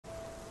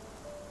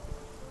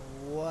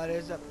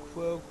is up,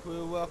 crew?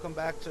 Welcome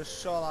back to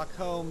Sherlock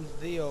Holmes,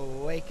 The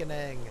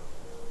Awakening.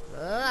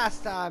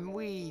 Last time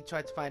we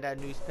tried to find our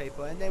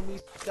newspaper, and then we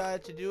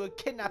started to do a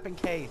kidnapping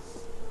case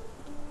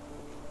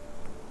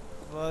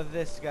for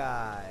this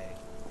guy.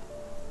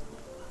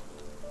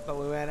 But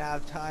we ran out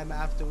of time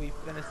after we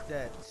finished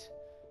it.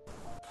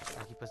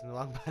 I keep pressing the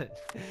wrong button.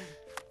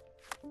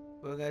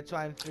 We're gonna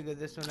try and figure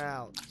this one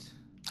out.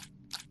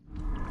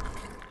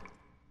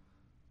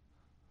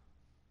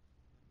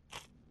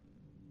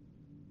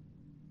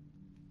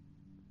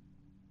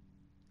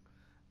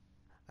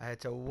 I had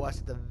to watch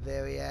the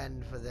very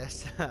end for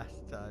this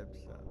last time,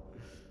 so.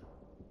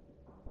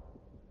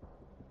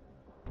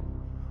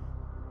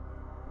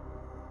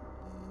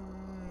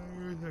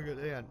 Look at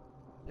the end.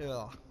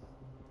 Ugh.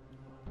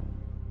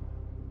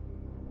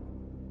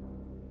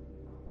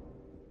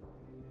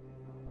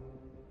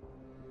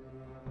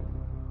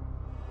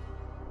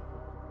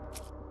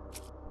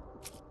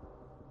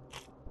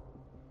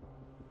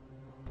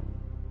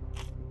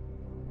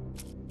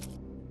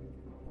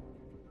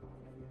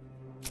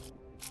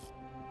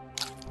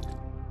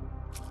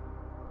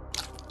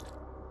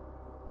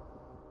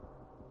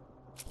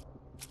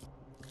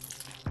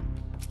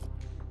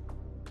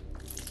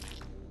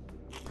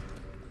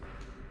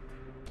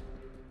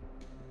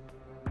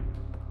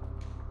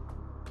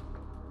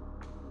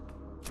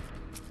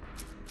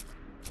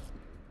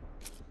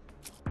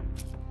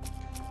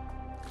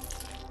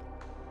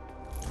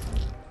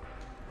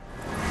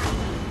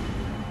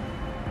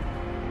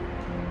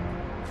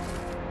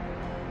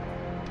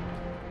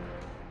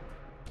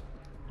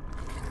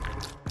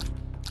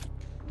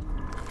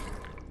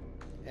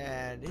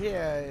 And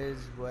here is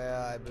where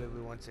I believe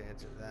we want to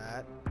answer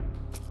that.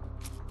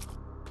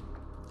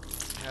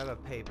 I have a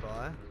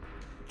paper.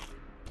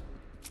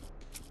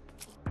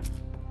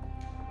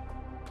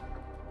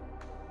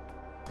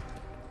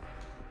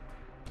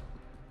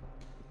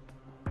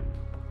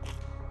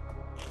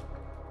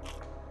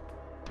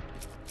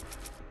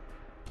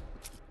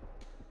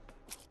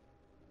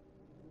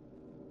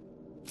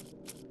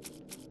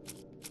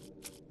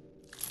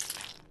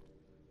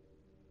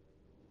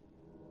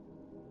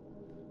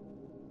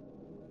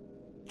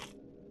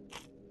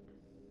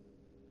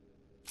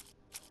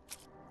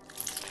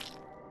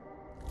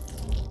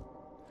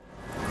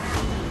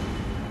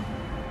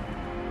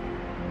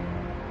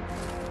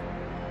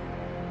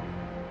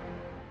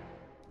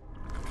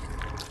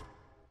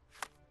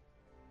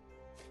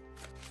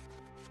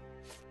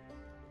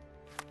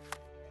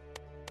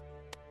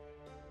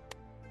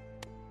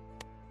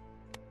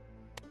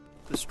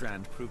 The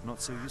Strand proved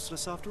not so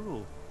useless after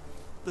all.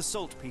 The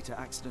saltpeter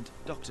accident.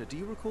 Doctor, do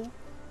you recall?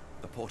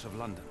 The Port of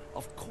London,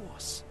 of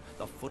course.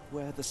 The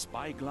footwear, the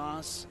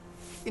spyglass.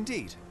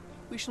 Indeed.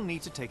 We shall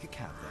need to take a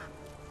cab there.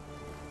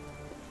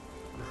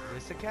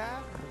 Is this a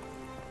cab?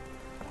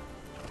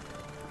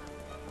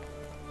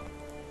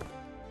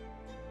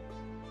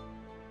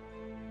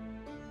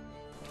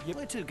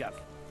 Where to,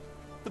 Gav?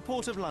 The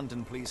Port of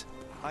London, please.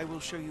 I will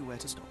show you where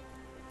to stop.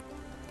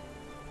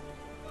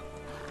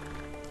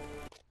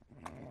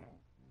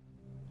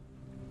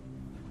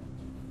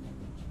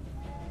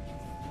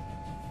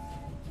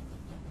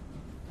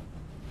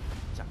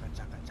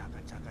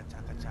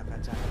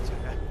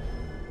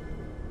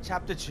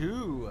 Chapter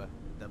 2,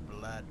 The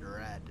Blood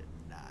Red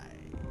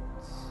Night.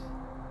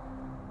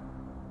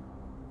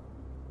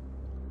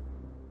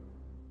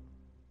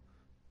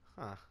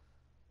 Huh.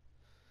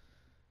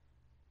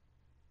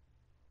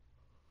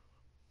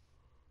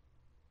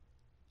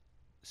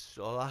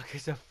 Sherlock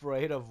is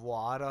afraid of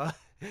water.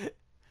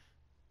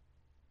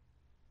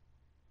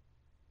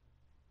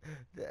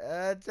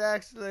 That's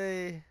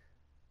actually...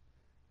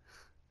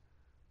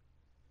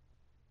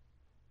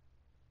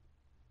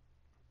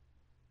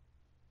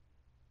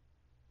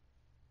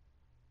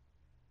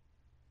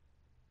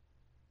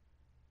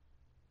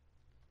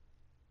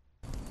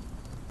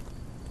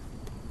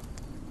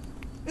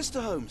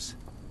 Mr. Holmes,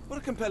 what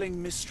a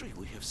compelling mystery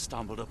we have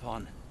stumbled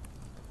upon.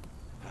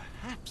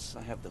 Perhaps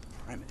I have the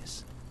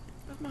premise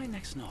of my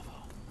next novel.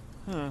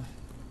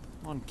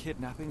 One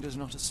kidnapping does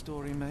not a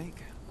story make.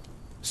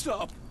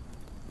 Stop!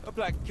 A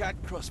black cat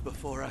crossed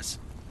before us.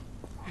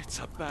 It's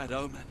a bad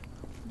omen.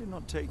 I do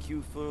not take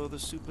you for the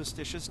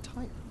superstitious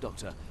type,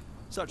 Doctor.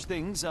 Such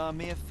things are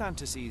mere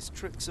fantasies,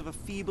 tricks of a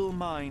feeble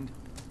mind.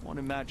 One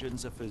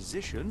imagines a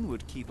physician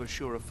would keep a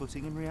surer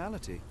footing in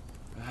reality.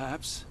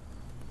 Perhaps.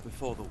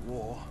 Before the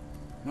war,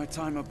 my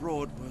time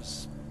abroad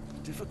was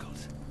difficult.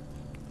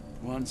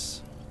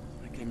 Once,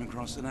 I came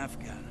across an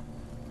Afghan,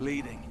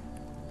 bleeding,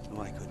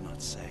 who I could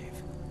not save.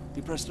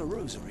 He pressed a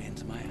rosary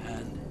into my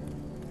hand.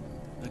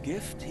 A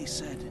gift, he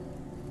said,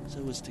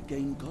 so as to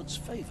gain God's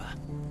favor.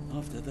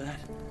 After that...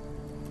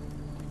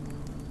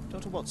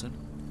 Dr. Watson?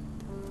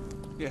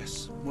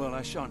 Yes, well,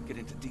 I shan't get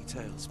into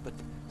details, but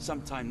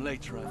sometime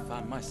later I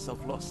found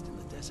myself lost in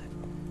the desert.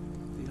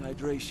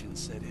 Dehydration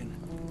set in,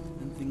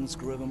 and things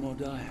grew ever more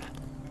dire.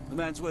 The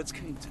man's words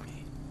came to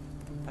me.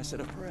 I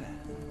said a prayer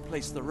and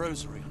placed the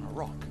rosary on a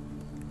rock.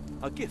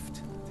 A gift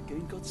to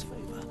gain God's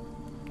favor.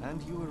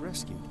 And you were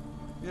rescued.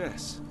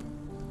 Yes.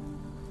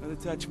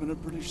 detachment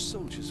of British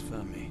soldiers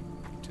found me.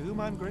 To whom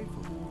I'm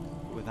grateful.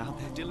 Without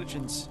their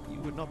diligence, you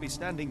would not be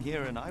standing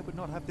here and I would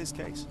not have this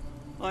case.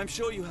 I'm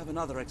sure you have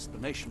another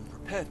explanation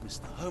prepared,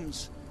 Mr.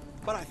 Holmes,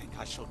 but I think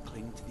I shall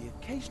cling to the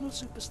occasional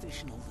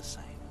superstition all the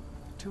same.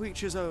 To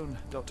each his own,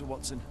 Dr.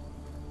 Watson.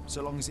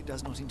 So long as it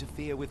does not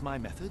interfere with my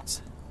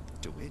methods,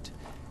 do it.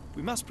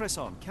 We must press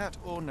on, cat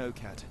or no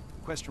cat.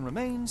 The question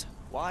remains,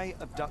 why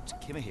abduct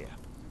Kimmer here?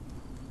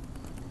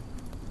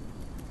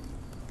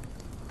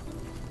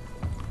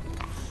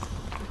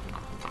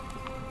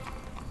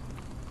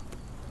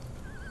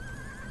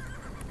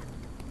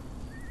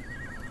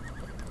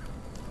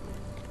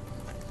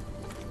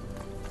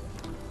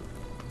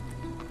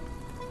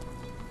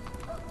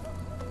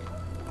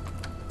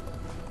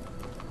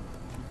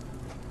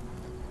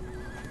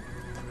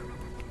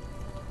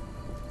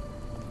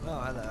 Oh,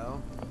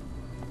 hello.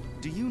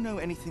 Do you know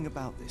anything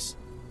about this?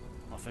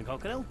 I think I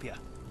can help you.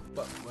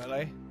 But will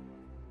I?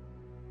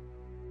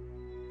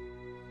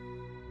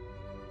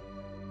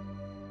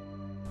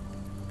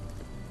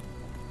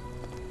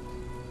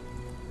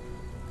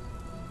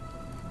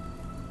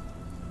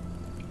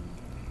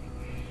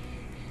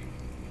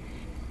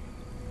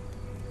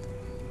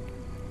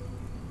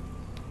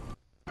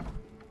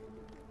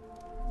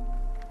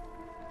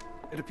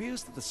 It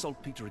appears that the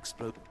saltpeter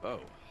explode. Oh,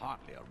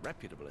 hardly a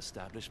reputable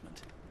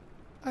establishment.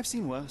 I've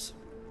seen worse.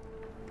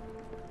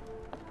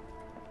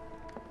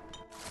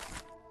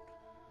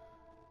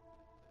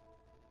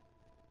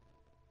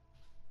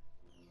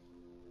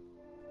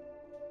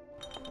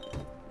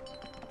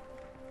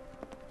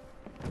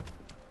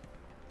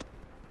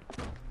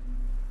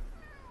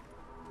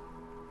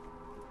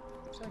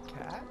 Is that a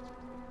cat?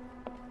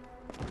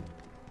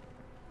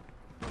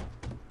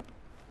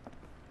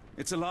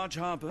 It's a large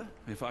harbor.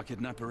 If our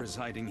kidnapper is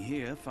hiding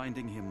here,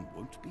 finding him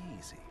won't be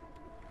easy.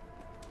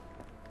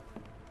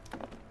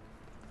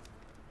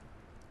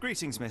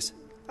 Greetings, miss.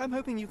 I'm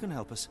hoping you can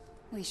help us.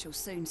 We shall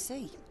soon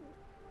see.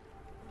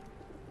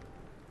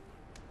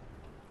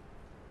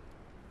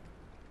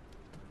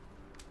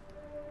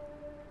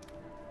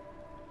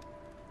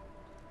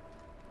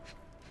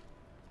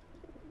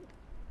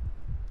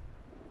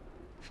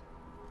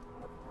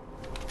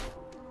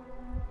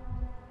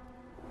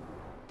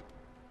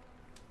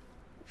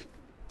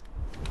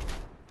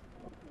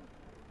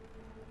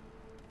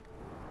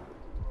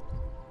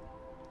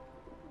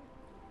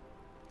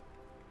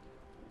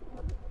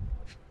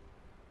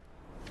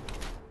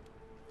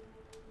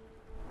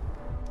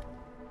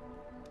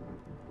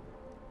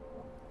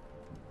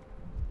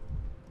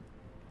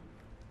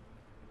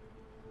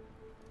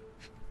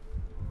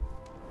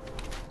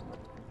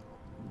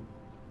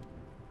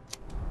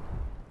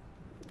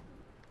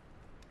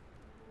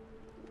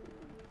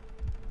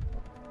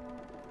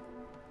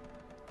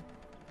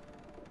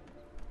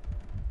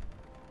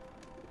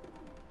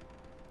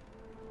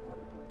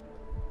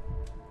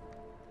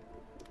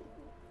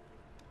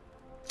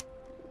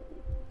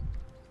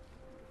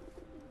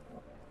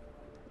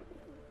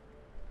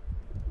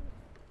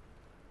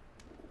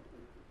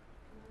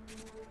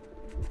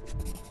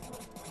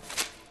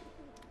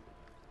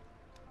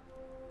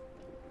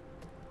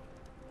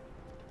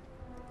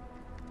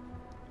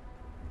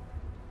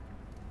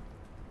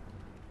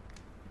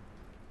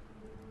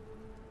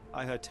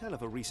 I heard tell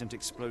of a recent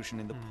explosion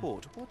in the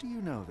port. What do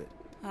you know of it?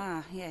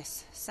 Ah,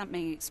 yes.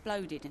 Something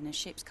exploded in a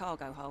ship's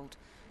cargo hold.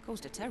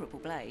 Caused a terrible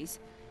blaze.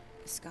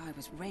 The sky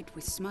was red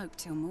with smoke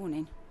till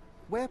morning.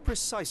 Where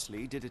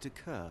precisely did it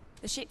occur?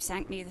 The ship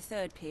sank near the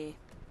third pier,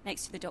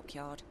 next to the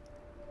dockyard.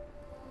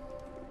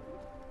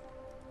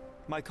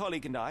 My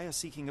colleague and I are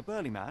seeking a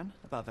burly man,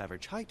 above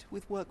average height,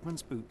 with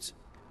workman's boots.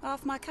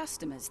 Half my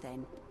customers,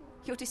 then.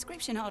 Your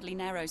description hardly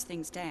narrows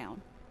things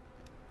down.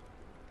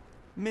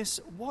 Miss,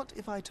 what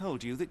if I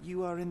told you that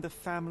you are in the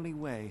family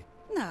way?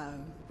 No,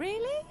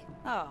 really?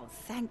 Oh,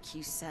 thank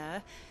you,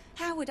 sir.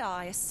 How would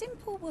I, a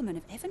simple woman,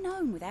 have ever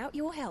known without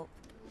your help?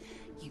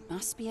 You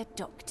must be a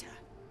doctor.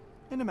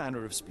 In a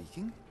manner of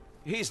speaking.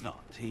 He's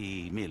not.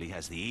 He merely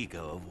has the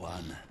ego of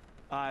one.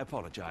 I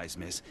apologize,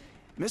 miss.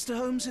 Mr.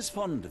 Holmes is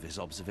fond of his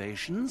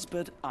observations,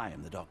 but I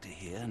am the doctor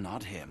here,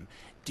 not him.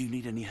 Do you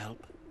need any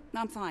help?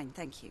 I'm fine,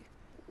 thank you.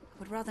 I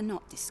would rather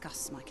not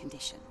discuss my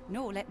condition,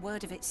 nor let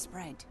word of it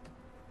spread.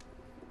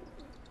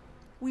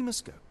 We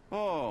must go.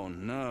 Oh,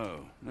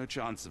 no. No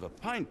chance of a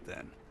pint,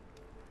 then.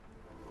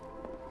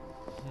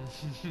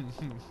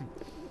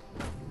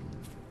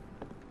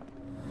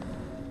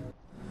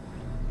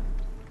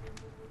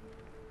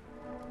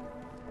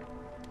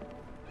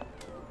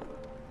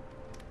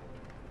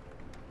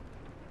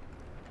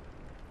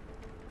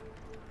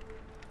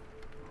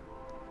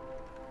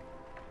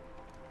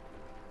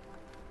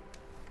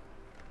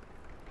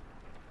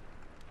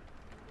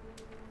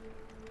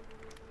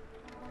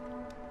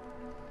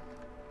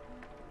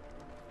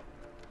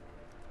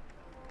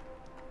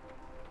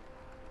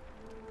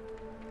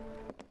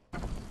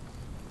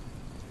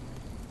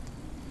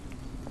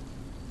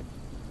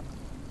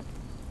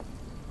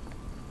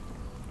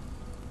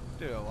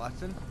 Do it,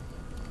 Watson.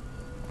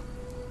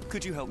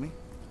 Could you help me?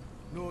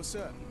 No,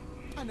 sir.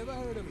 I never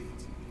heard of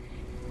it.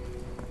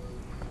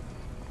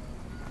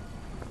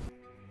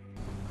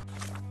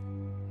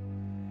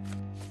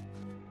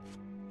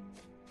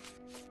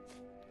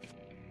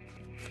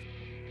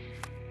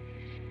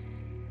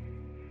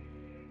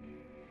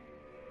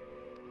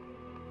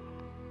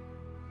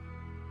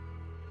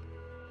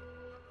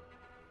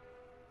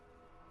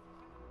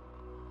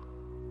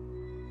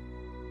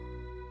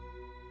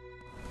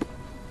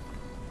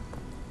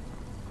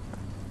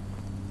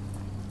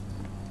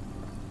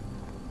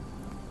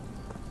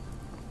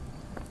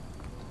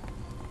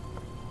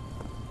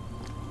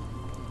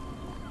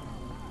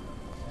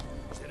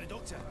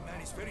 Doctor, man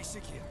is very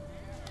sick here.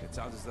 It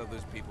sounds as though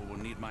those people will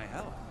need my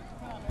help.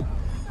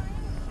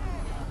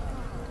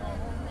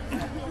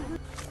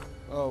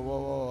 Oh,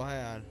 whoa,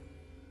 hang on.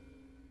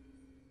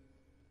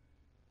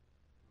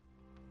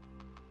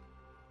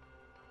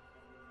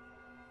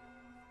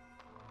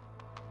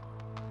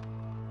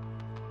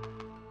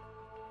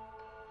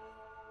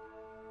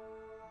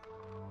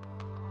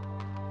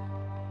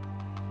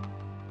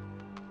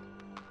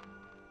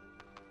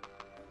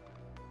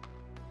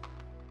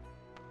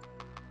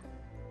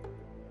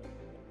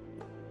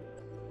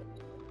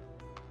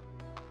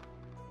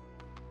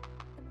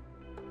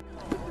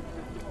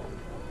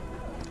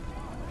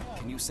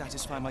 Can you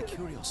satisfy my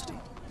curiosity?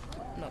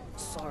 Look,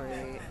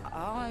 sorry,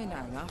 I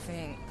know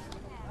nothing.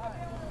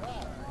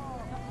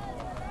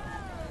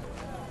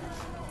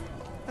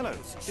 Hello,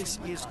 this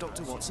is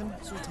Dr. Watson,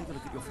 so we'll take a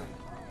look at your friend.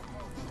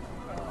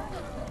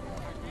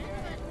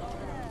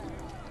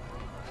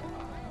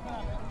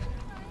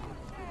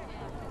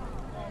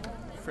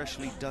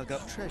 Freshly dug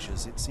up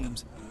treasures, it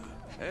seems.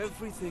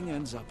 Everything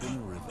ends up in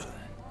the river.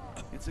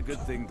 It's a good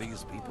thing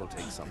these people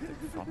take something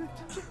from it.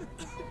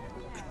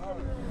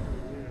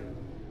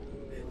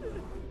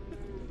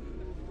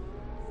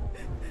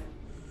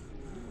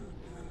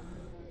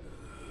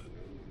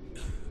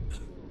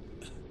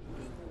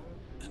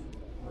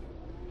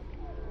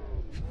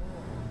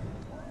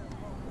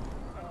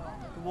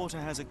 The water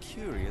has a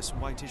curious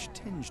whitish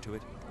tinge to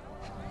it.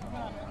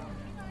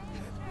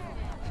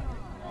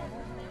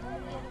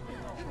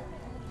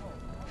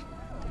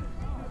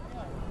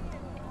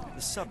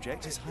 The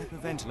subject is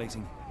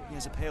hyperventilating. He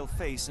has a pale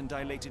face and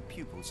dilated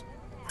pupils.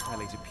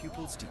 Dilated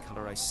pupils,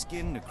 decolorized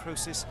skin,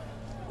 necrosis.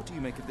 What do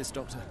you make of this,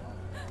 Doctor?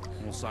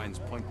 All signs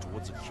point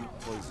towards acute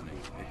poisoning.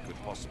 It could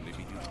possibly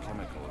be due to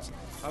chemicals.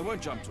 I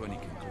won't jump to any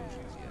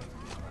conclusions yet.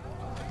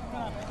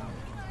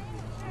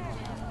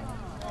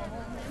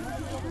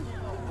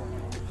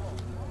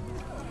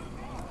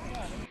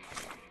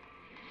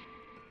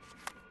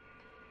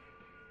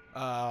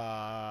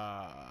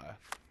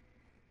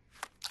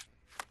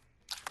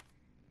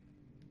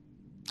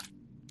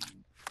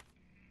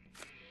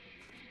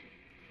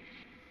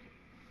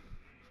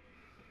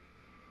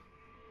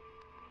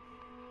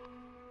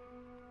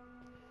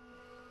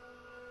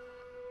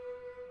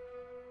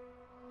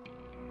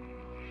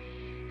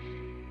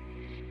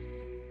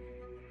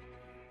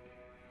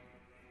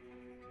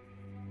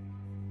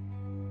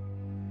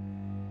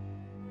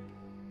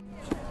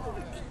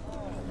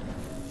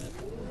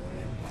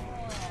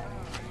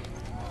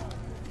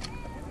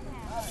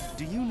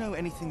 Do you know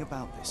anything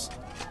about this?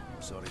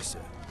 Sorry, sir.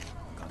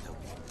 Can't help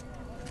you.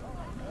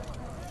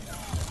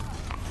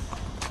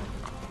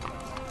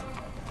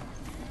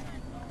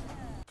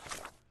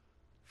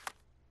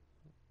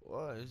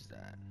 What is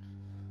that?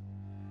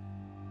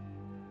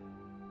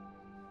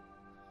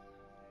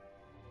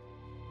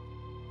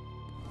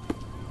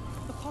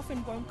 The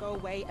coffin won't go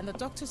away and the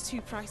doctor's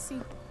too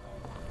pricey.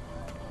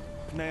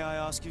 May I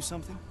ask you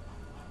something?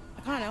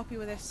 I can't help you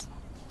with this.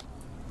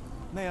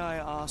 May I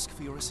ask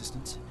for your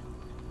assistance?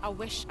 I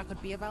wish I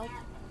could be of help,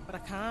 but I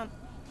can't.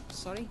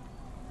 Sorry.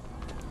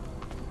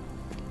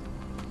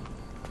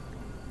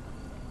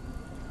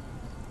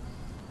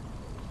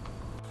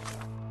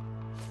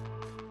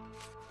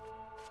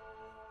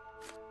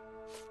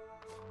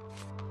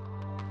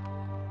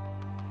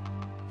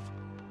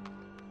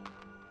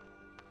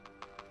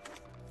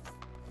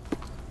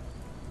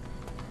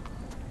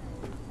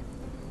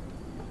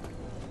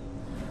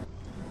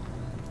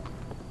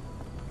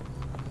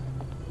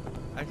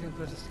 I can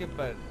push the skip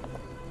button.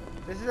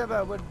 This is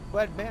about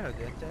what banner,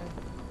 didn't they?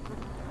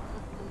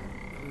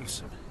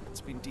 Gruesome.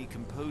 It's been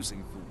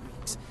decomposing for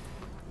weeks.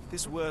 If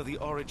this were the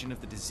origin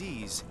of the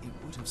disease, it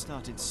would have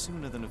started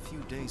sooner than a few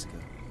days ago.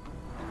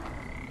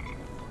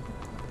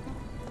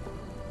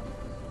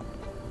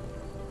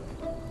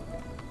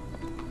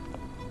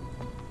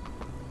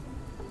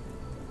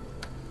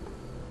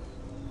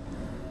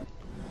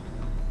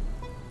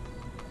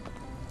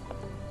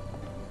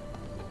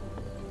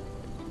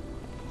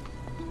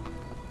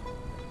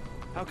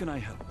 How can I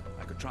help?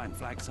 I could try and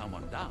flag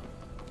someone down.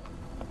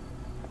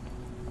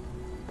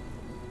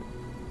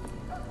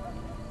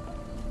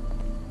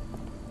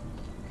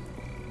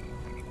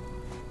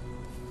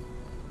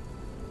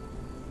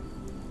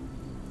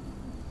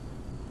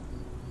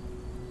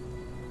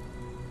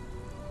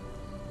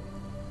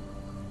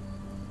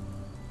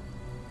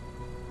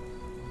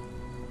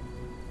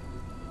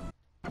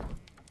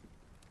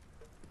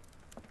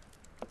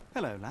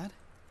 Hello, lad.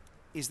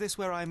 Is this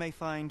where I may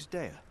find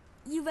Dea?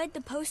 You read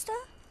the poster?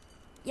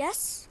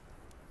 Yes?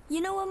 You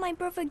know where my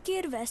brother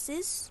Girves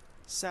is?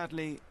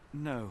 Sadly,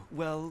 no.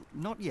 Well,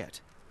 not yet.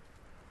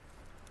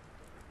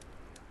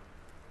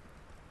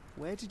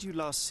 Where did you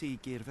last see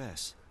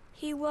Girves?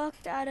 He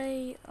worked at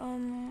a,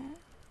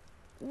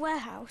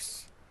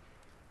 warehouse.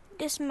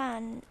 This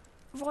man,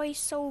 Roy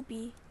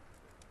Solby,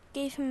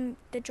 gave him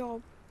the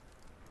job.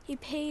 He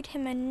paid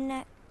him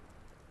a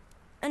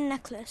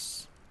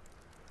necklace.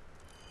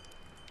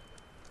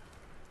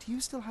 Do you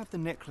still have the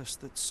necklace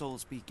that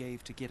Soulsby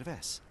gave to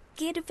Girves?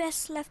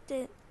 Girves left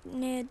it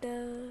near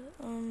the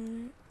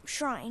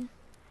shrine.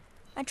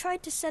 I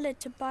tried to sell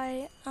it to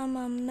buy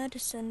Amma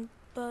medicine,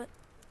 but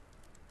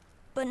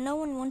no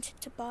one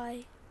wanted to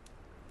buy.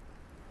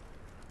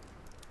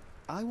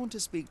 I want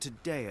to speak to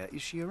Dea.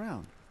 Is she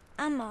around?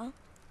 Amma,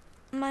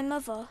 my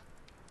mother,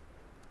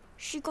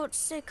 she got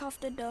sick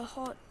after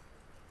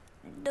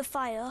the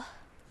fire.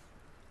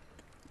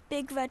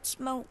 Big red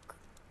smoke.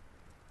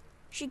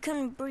 She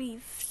couldn't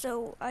breathe,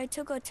 so I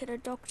took her to the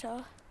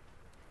doctor.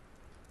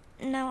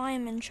 Now I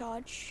am in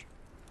charge.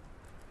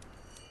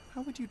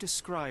 How would you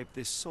describe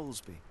this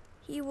Soulsby?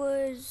 He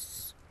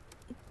was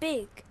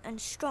big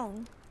and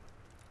strong.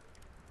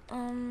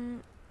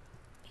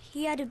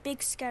 He had a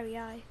big scary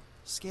eye.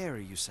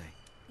 Scary, you say?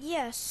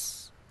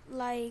 Yes,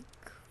 like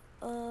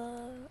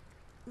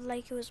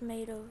it was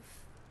made of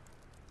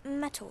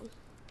metal.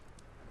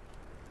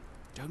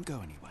 Don't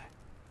go anywhere.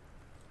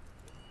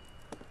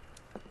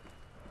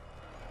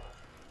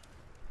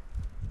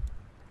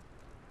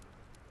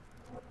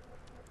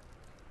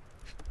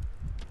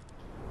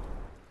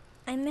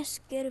 I miss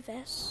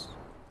Girves.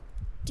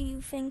 Do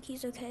you think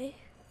he's okay?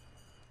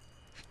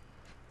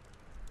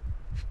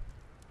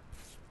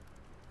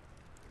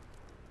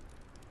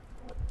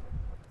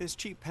 This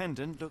cheap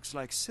pendant looks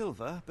like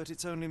silver, but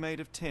it's only made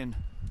of tin.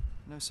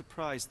 No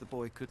surprise the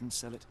boy couldn't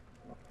sell it.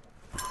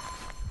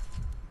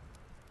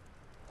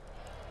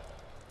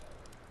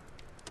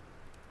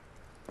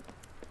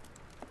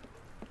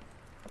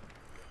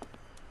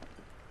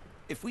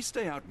 If we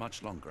stay out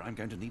much longer, I'm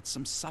going to need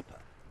some supper.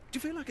 Do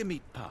you feel like a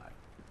meat pie?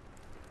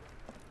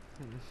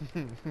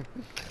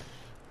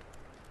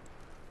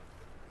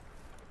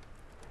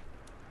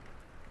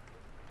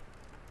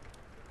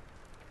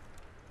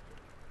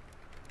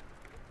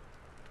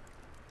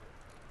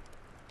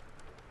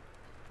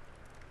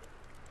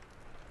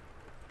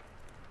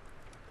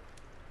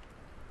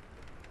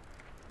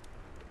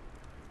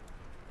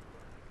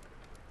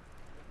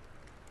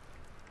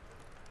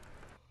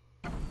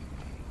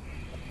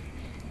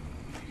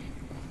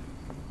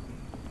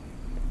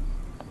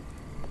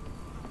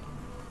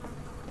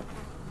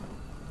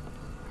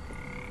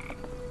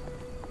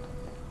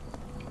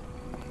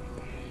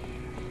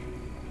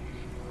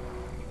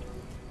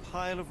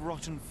 Pile of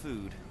rotten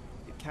food.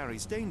 It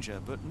carries danger,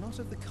 but not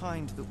of the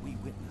kind that we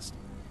witnessed.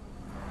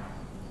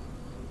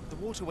 The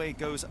waterway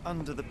goes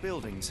under the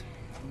buildings.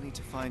 We'll need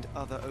to find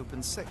other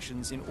open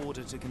sections in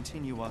order to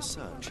continue our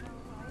search.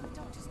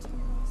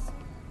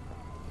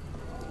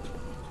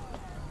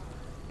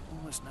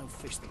 Almost no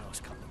fish the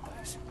last couple of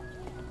days.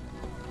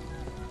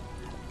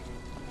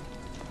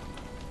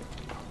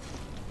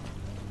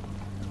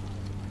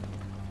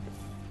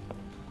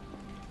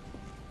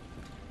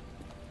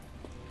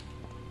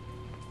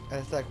 And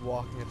it's like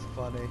walking, it's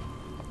funny.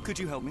 Could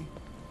you help me?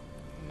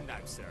 No,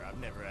 sir, I've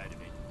never heard of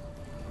it.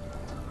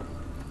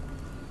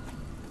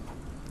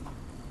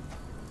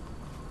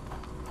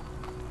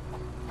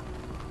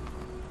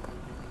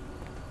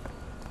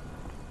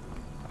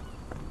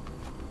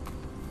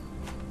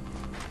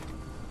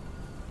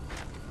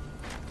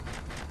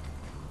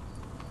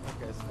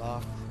 Okay, it's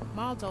locked.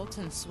 Marl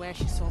Dalton swears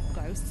she saw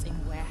ghosts in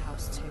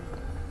Warehouse 2.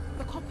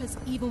 The coppers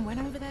even went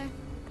over there.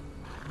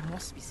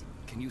 Must be.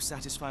 Can you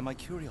satisfy my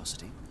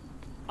curiosity?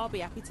 I'll be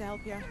happy to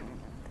help you.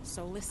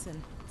 So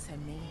listen to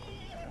me.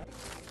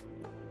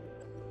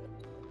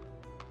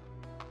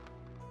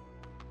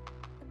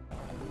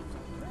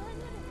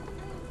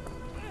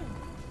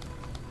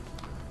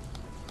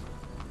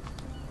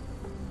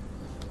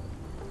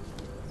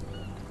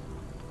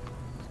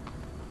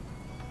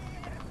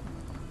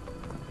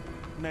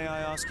 May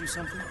I ask you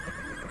something?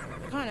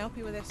 I can't help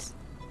you with this.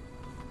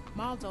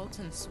 Marl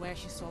Dalton swears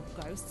she saw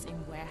ghosts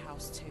in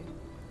Warehouse 2.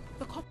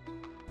 The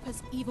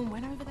coppers even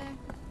went over there.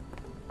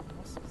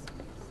 Must be.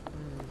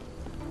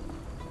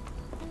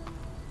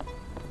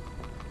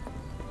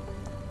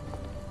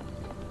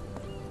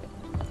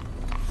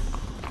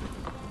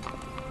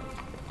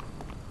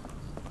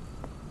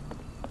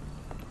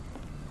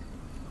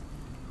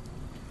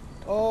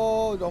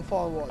 Oh, don't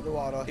fall in the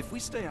water. If we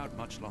stay out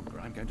much longer,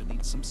 I'm going to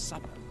need some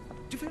supper.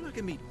 Do you feel like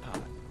a meat pie?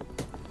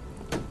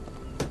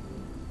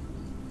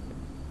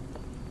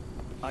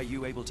 Are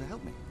you able to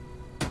help me?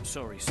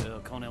 Sorry, sir,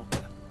 I can't help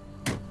you.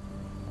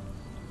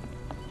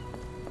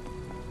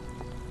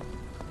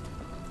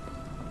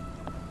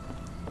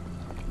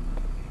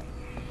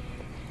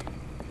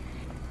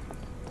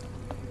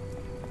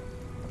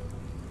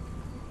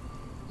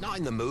 Not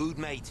in the mood,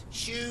 mate.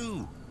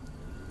 Shoo!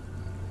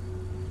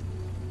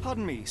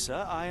 Pardon me,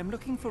 sir. I am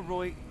looking for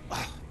Roy.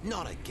 Oh,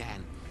 not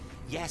again.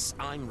 Yes,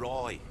 I'm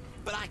Roy,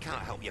 but I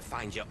can't help you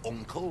find your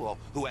uncle or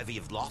whoever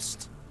you've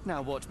lost.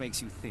 Now, what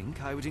makes you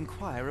think I would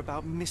inquire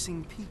about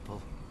missing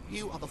people?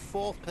 You are the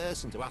fourth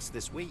person to ask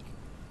this week.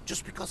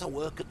 Just because I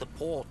work at the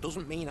port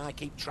doesn't mean I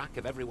keep track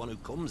of everyone who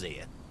comes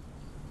here.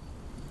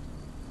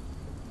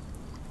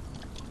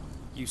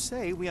 You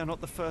say we are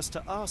not the first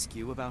to ask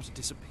you about a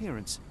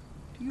disappearance.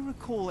 Do you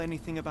recall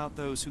anything about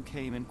those who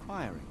came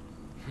inquiring?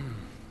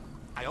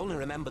 I only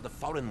remember the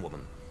foreign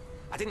woman.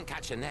 I didn't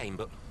catch her name,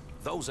 but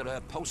those are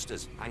her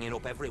posters hanging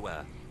up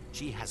everywhere.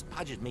 She has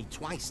badgered me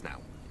twice now,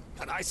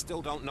 but I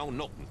still don't know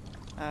nothing.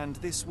 And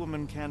this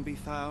woman can be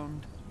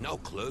found? No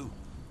clue.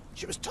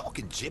 She was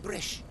talking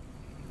gibberish.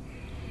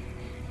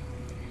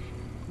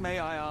 May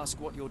I ask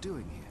what you're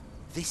doing here?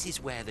 This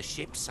is where the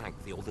ship sank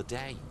the other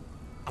day.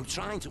 I'm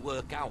trying to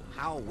work out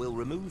how we'll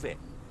remove it.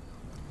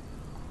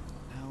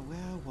 Now,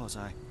 where was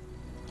I?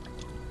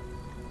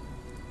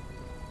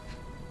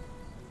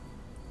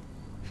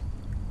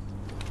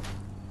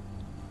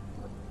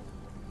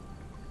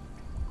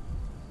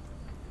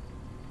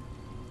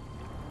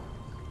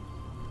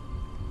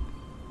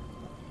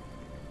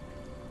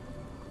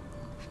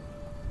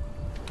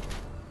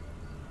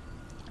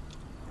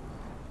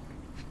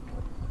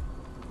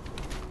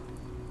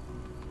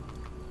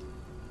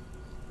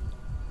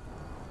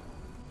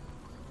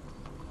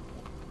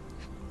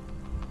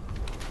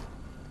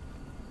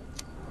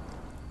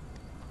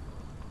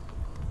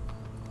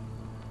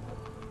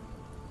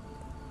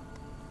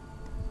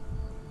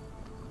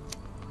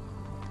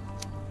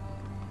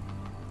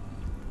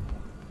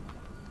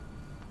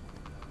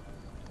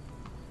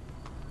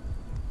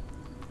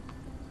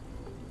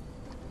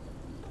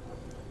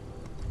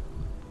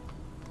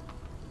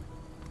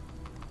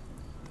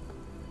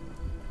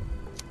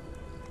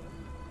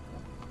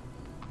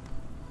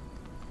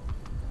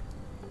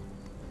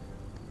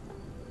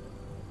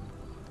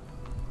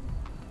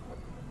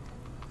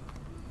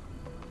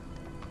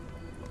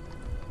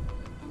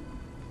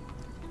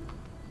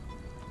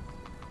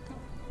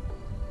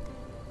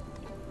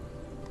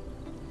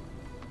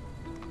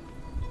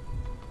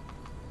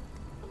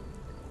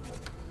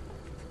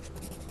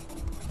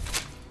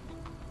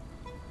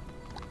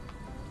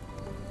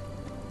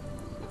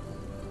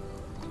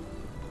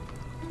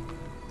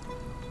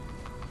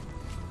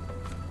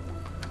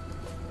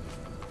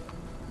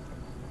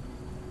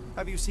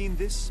 Have you seen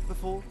this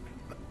before?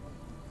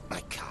 My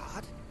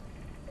card?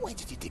 Where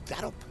did you dig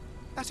that up?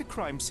 At a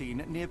crime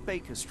scene near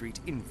Baker Street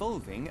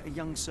involving a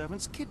young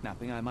servant's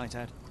kidnapping, I might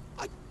add.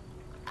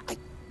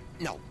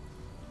 No.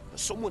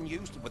 Someone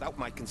used it without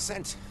my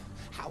consent.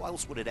 How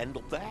else would it end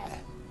up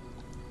there?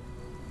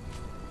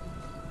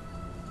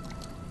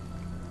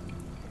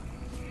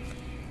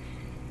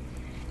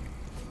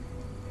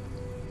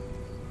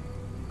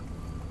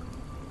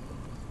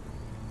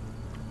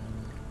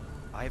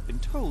 I have been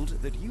told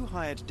that you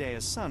hired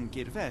Dea's son,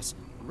 Girves,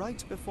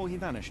 right before he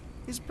vanished.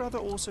 His brother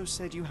also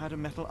said you had a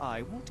metal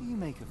eye. What do you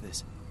make of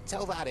this?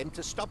 Tell that him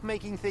to stop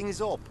making things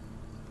up.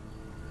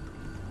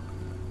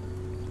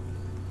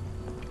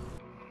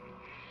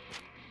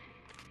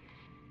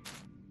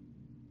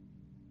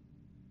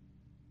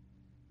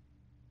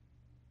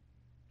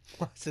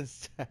 What's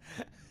inside?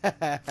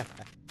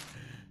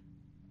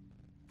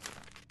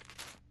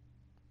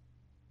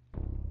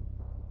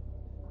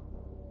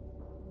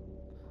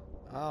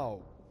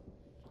 Oh.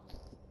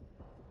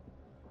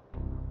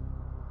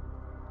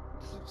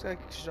 This looks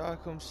like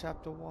Sherlock Holmes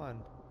Chapter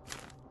 1.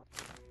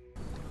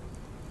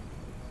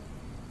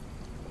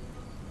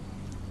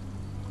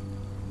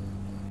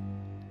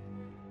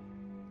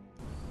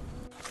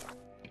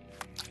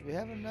 Do we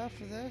have enough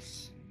of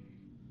this?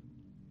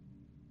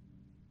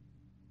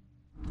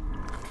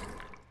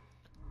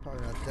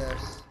 Probably not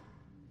this.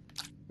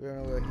 We don't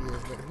know where he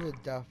is, but who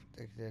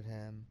abducted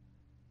him?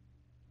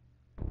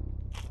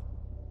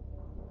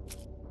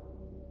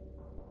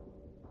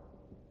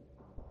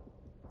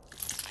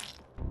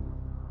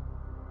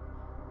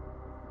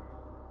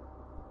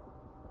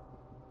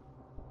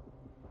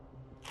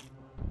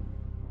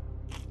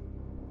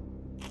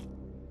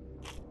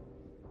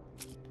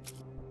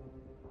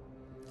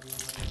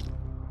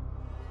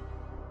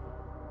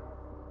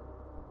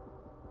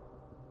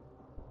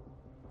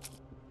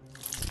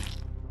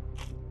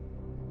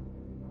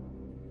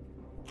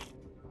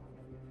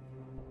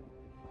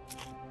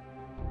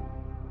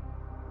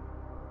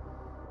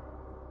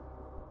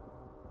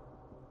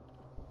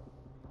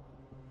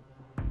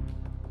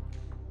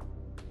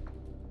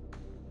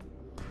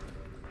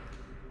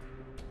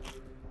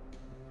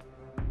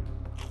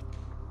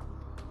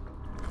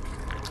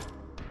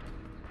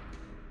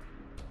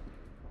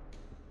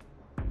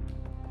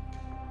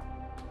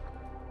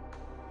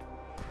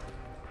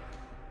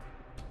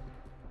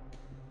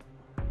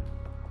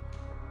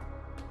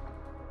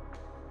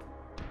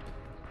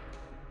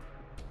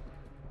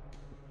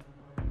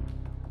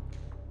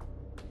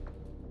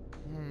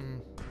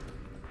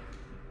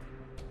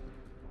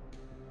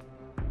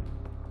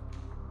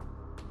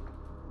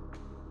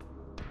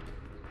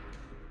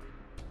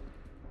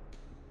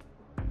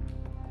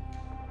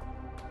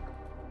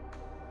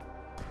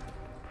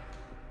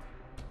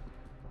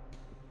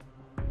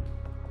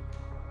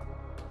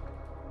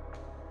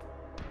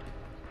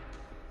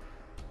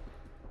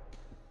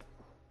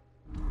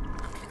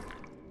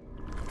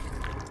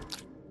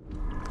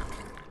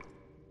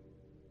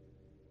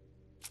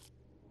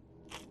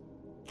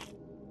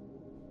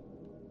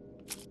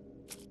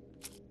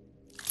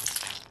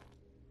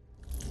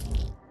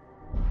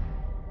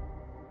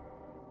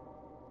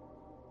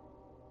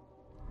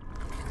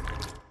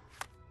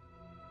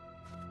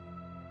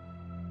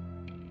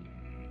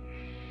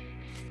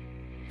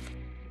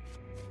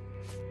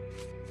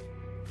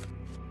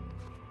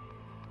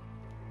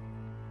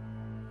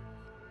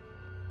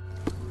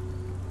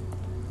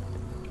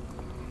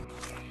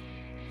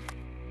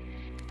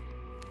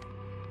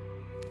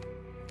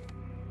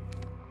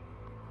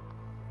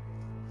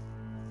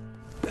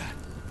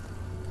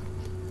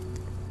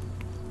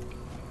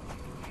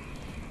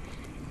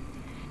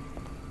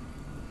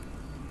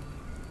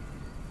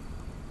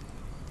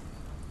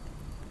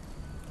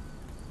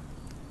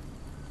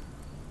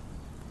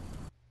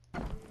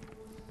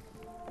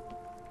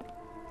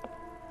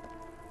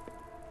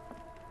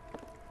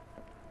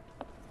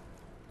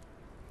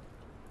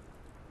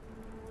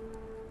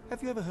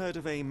 Have you ever heard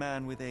of a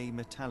man with a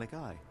metallic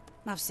eye?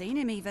 I've seen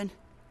him even.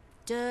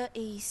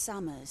 Dirty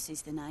Summers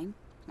is the name.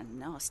 A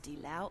nasty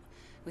lout,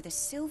 with a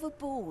silver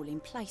ball in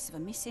place of a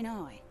missing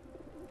eye.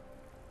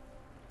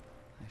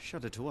 I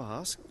shudder to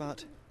ask,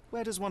 but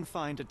where does one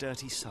find a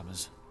Dirty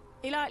Summers?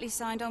 He likely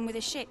signed on with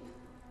a ship.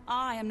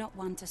 I am not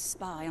one to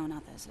spy on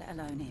others, let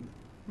alone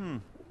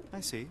him.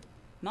 I see.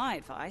 My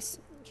advice,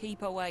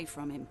 keep away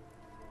from him.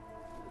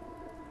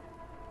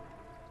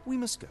 We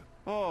must go.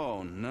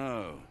 Oh,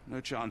 no.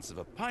 No chance of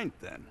a pint,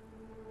 then.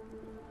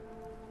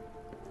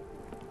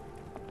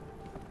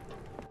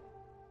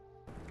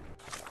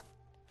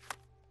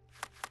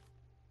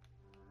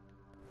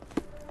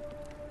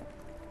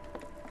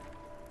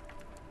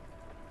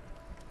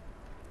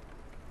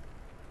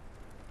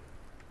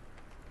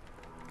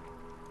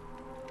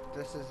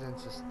 This is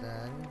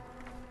interesting.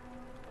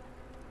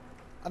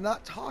 I'm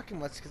not talking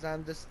much because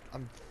I'm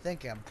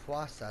thinking, I'm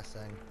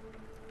processing.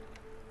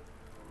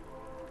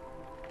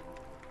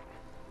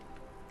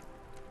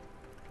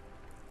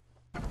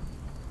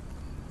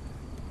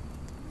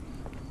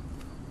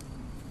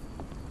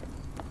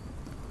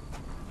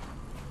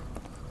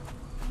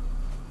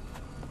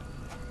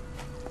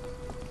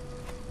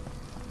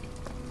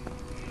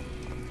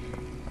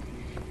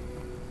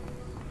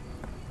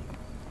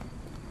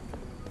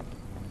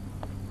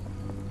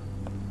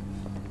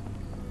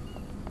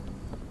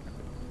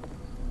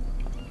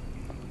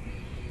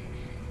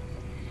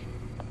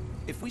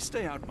 If we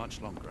stay out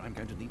much longer, I'm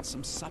going to need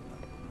some supper.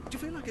 Do you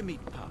feel like a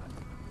meat pie?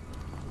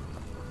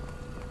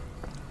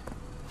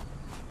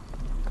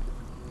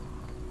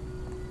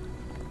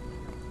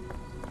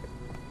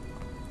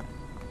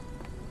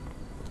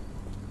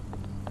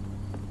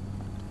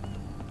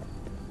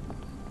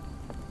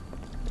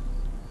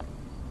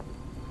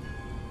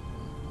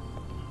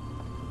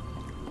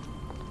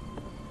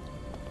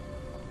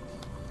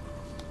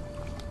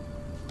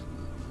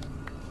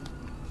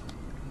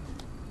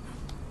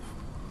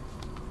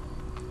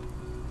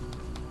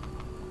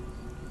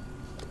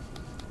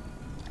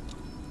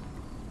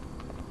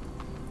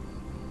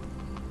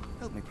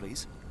 Help me,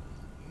 please.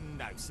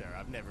 No, sir,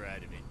 I've never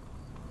heard of it.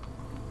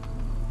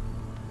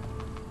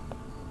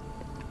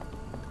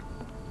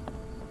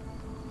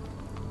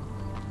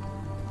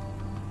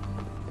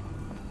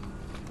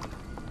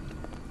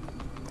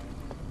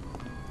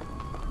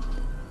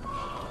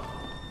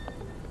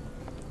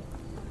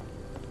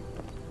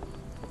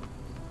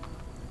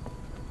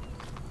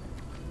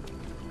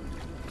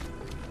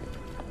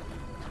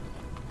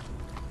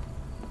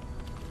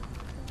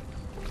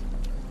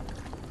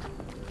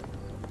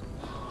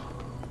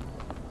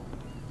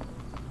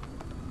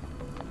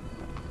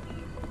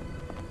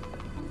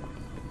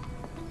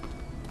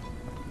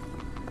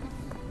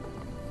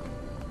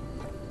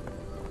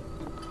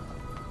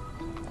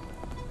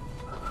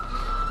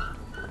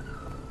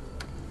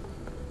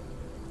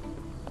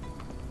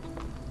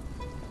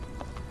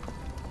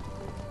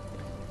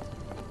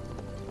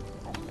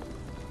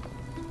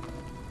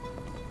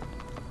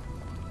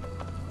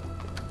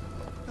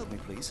 Help me,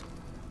 please.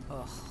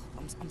 Oh,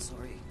 I'm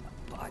sorry,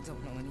 but I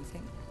don't know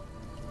anything.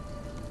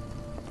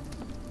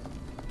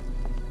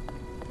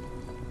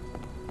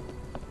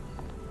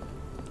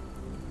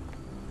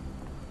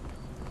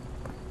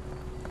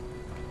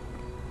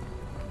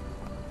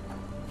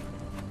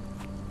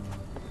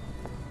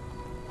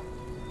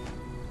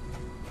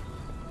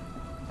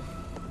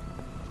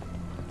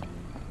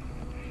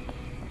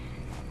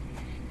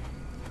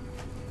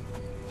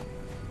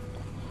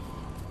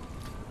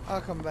 I'll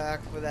come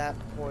back for that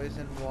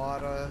poison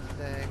water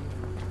thing.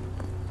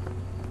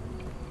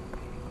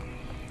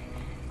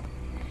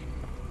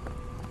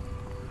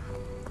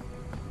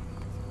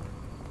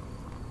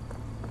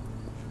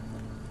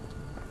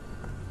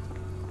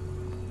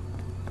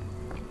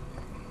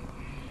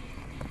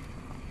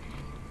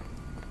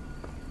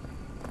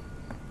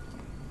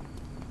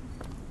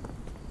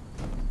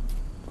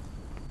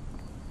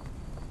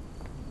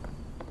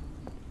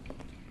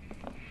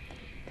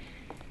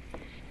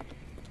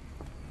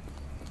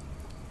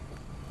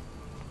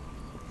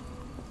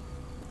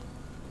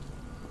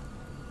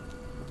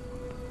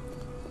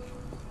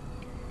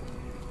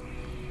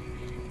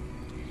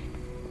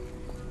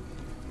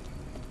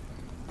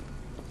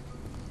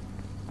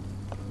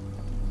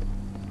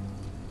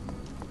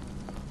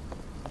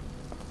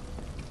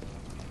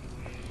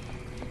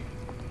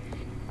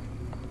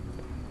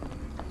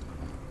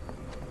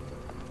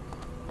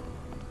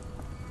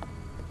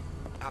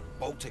 That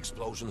boat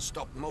explosion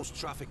stopped most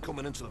traffic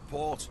coming into the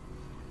port.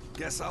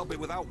 Guess I'll be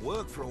without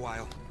work for a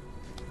while.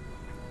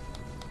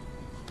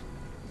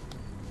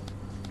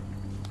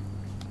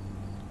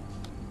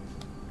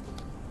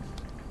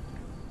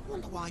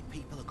 Wonder why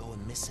people are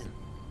going missing.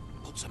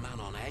 Puts a man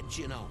on edge,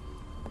 you know.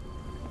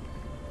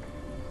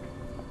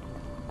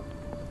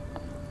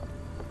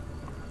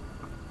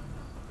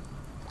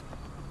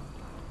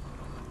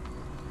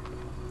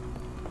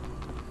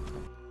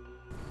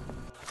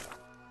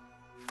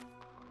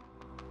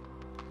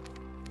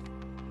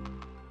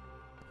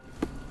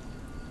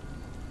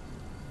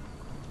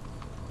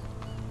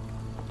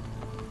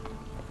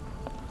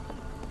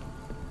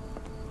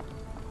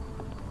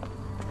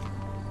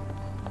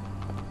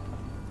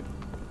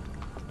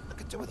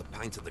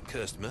 pint at the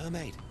Cursed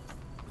Mermaid.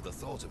 With the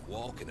thought of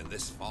walking in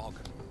this fog.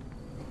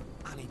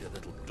 I need a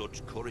little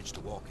Dutch courage to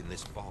walk in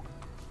this fog.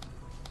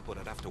 But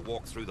I'd have to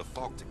walk through the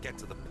fog to get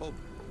to the pub.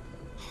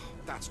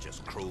 That's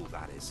just cruel,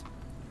 that is.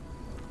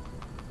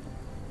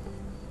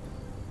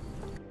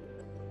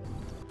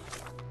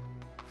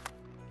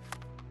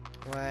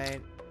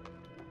 Wait.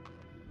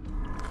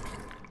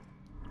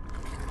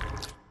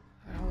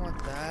 I don't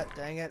want that,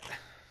 dang it.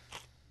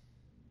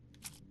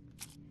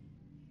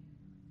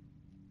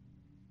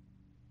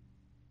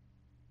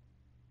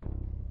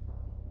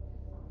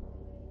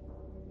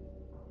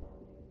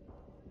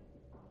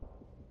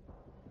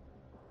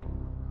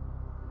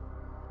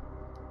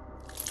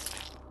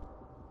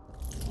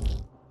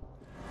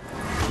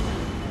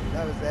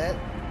 That was it.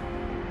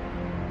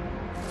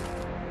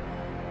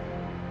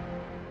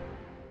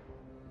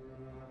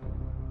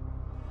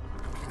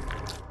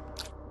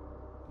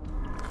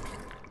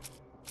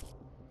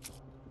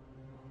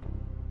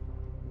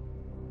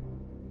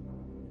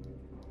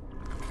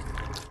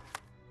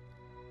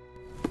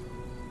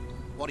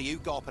 What are you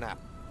gawping at?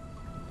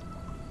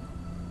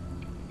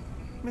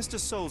 Mr.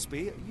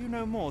 Soulsby, you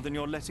know more than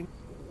you're letting...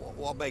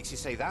 What makes you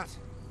say that?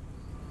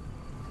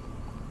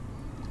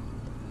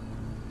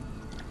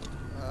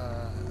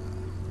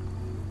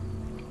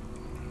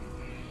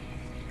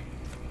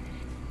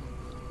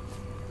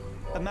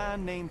 A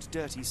man named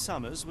Dirty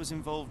Summers was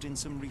involved in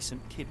some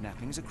recent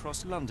kidnappings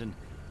across London.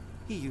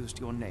 He used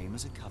your name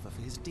as a cover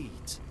for his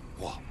deeds.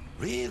 What?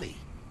 Really?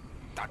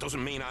 That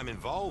doesn't mean I'm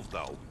involved,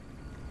 though.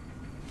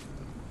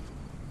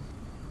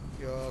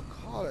 Your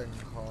calling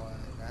card.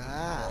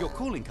 Ah. Your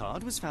calling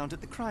card was found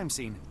at the crime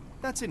scene.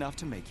 That's enough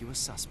to make you a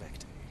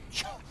suspect.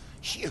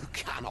 You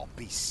cannot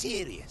be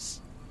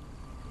serious.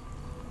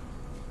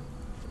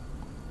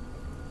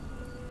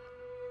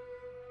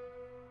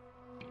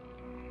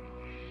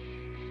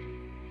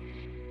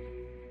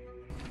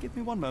 Give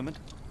me one moment.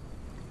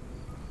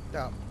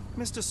 No.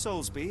 Mr.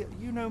 Soulsby,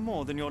 you know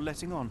more than you're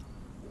letting on.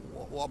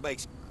 What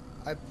makes...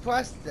 I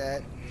pressed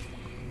it.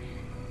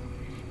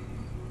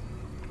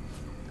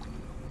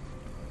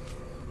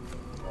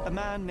 A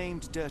man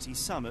named Dirty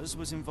Summers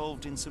was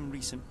involved in some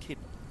recent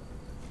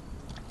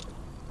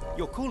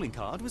Your calling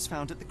card was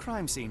found at the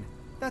crime scene.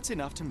 That's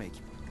enough to make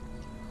you...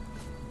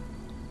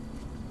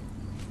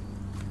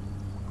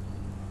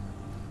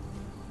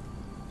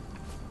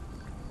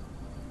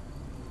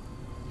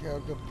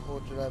 Character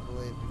portrait, I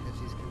believe, because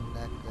he's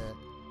connected.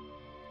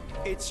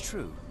 It's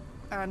true.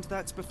 And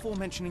that's before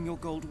mentioning your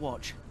gold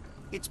watch.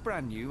 It's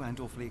brand new and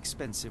awfully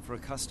expensive for a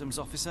customs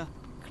officer.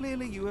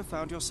 Clearly you have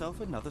found yourself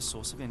another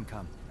source of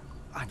income.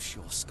 I'm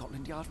sure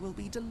Scotland Yard will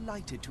be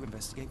delighted to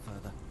investigate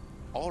further.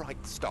 All right,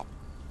 stop.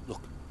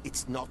 Look,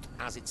 it's not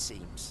as it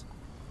seems.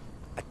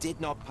 I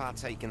did not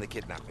partake in the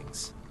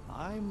kidnappings.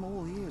 I'm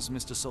all ears,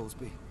 Mr.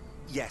 Soulsby.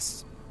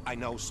 Yes, I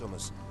know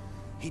Summers.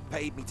 He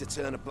paid me to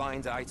turn a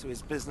blind eye to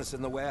his business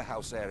in the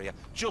warehouse area.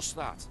 Just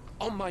that.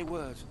 On my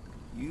word.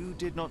 You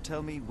did not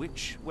tell me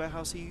which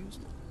warehouse he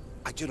used?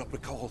 I do not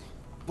recall.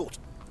 But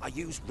I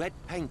used red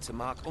paint to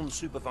mark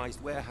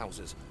unsupervised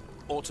warehouses.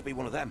 Ought to be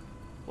one of them.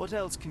 What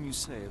else can you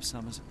say of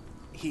Summers?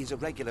 He is a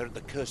regular at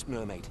the Cursed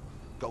Mermaid.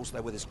 Goes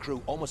there with his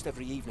crew almost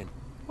every evening.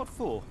 What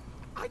for?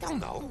 I don't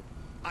know.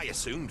 I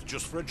assumed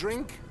just for a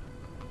drink.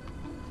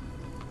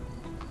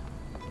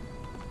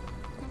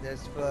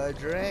 Just for a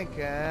drink,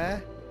 eh?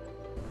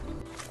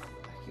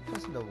 I keep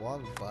pressing the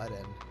wrong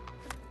button.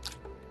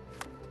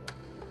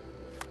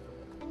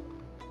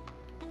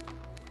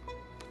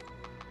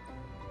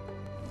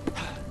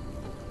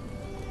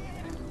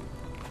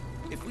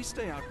 If we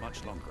stay out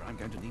much longer, I'm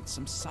going to need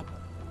some supper.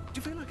 Do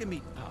you feel like a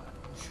meat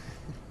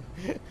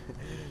pie?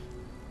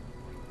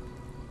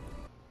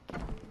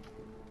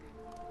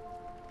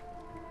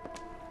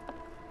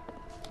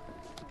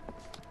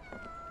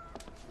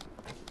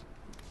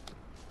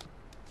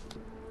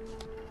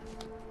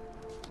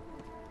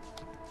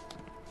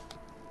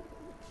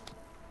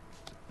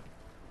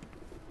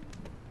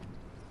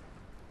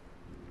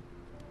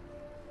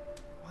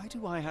 Why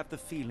do I have the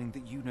feeling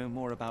that you know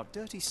more about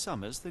Dirty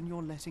Summers than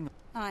you're letting...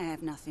 I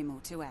have nothing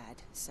more to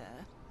add, sir.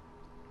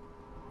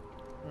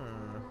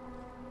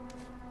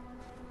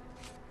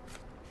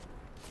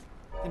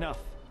 Enough.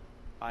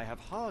 I have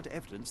hard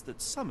evidence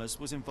that Summers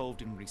was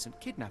involved in recent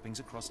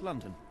kidnappings across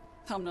London.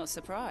 I'm not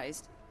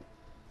surprised.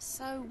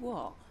 So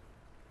what?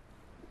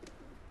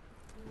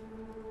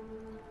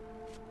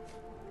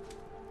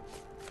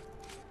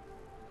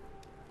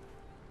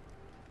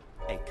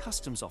 A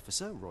customs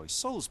officer, Roy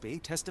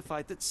Soulsby,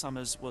 testified that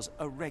Summers was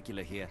a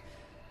regular here.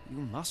 You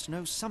must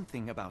know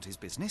something about his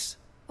business.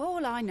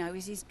 All I know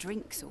is his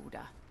drinks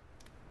order.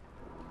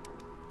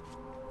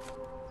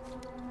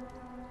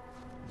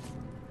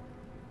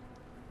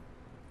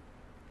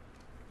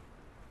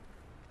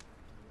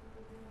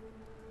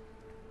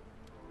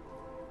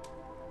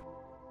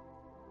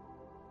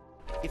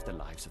 If the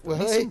lives of the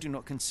missing do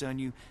not concern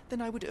you,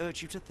 then I would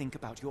urge you to think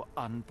about your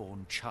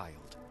unborn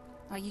child.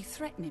 Are you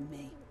threatening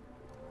me?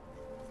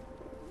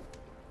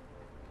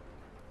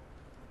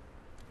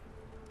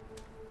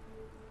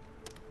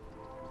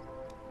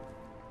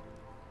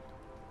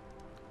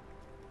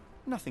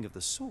 Nothing of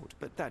the sort,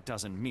 but that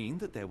doesn't mean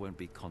that there won't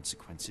be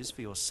consequences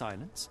for your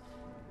silence.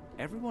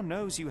 Everyone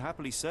knows you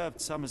happily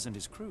served Summers and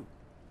his crew.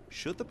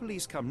 Should the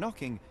police come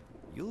knocking,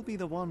 you'll be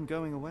the one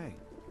going away.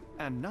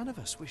 And none of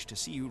us wish to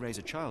see you raise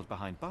a child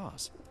behind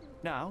bars.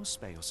 Now,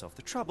 spare yourself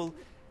the trouble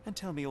and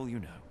tell me all you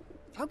know.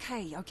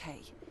 Okay.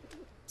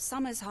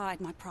 Summers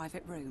hired my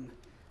private room.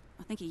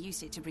 I think he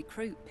used it to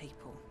recruit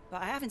people,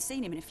 but I haven't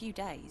seen him in a few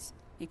days.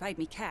 He paid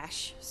me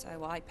cash,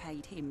 so I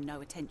paid him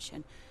no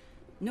attention.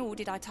 Nor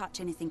did I touch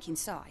anything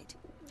inside.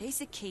 Here's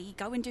the key,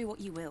 go and do what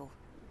you will.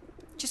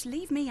 Just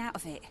leave me out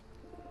of it.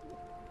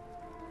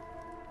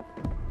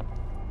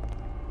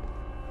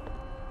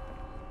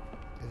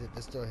 Is it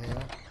just still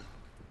here?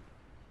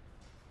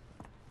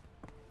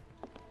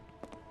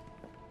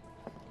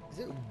 Is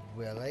it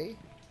Willie?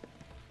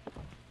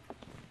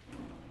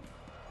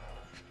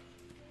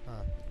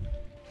 Huh.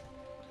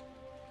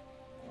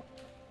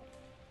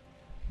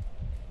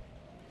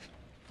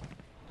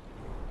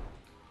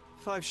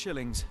 5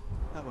 shillings.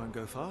 That won't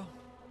go far.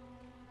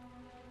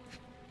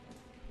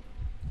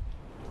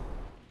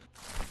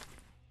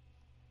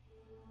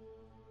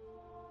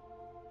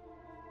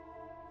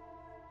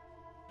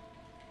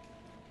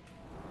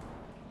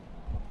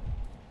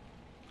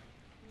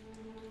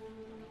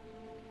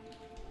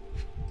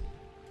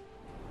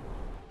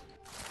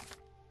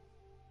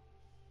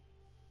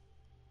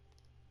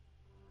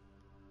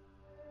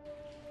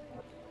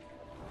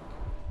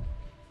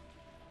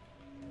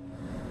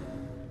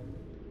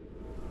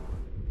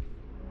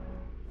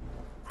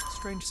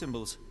 Strange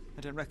symbols.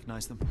 I don't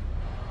recognize them.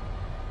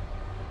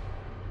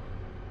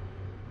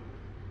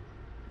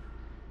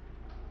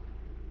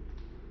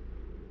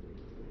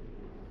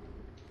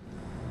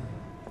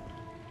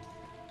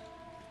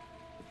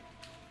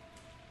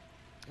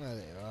 Oh, there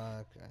you are,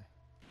 okay.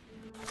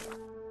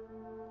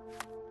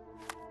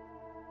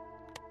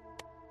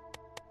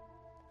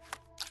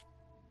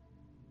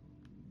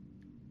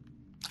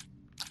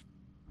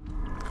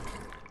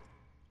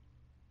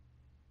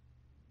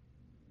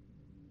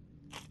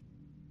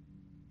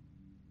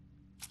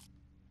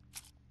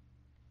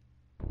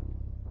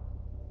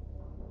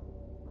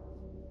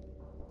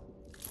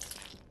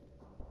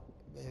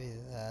 Maybe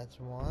that's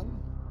one.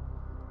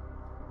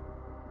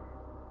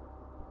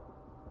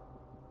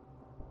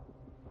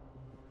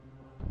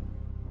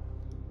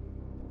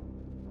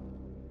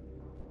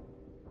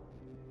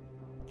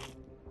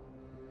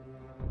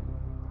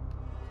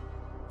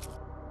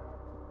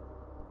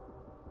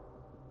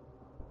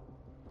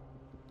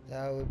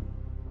 That would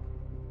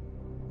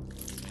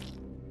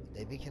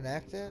they be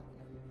connected?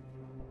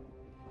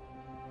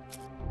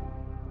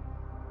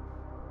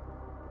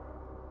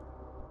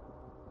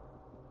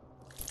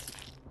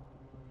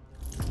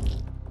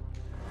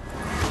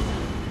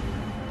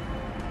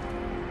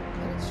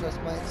 It's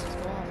just my instance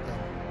go off then.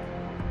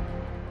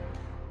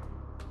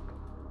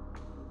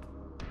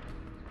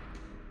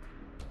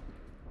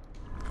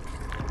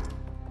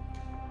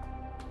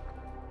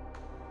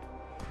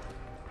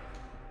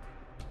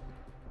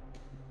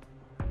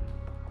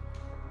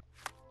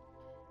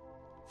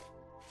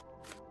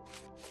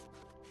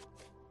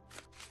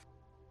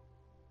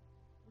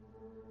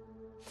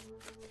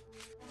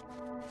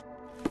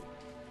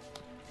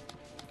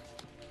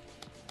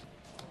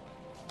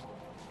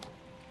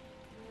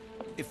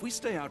 If we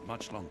stay out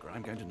much longer,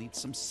 I'm going to need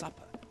some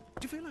supper. Do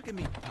you feel like a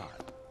meat pie?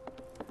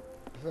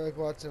 I feel like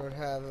Watson would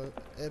have an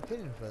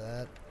opinion for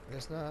that.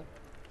 Guess not.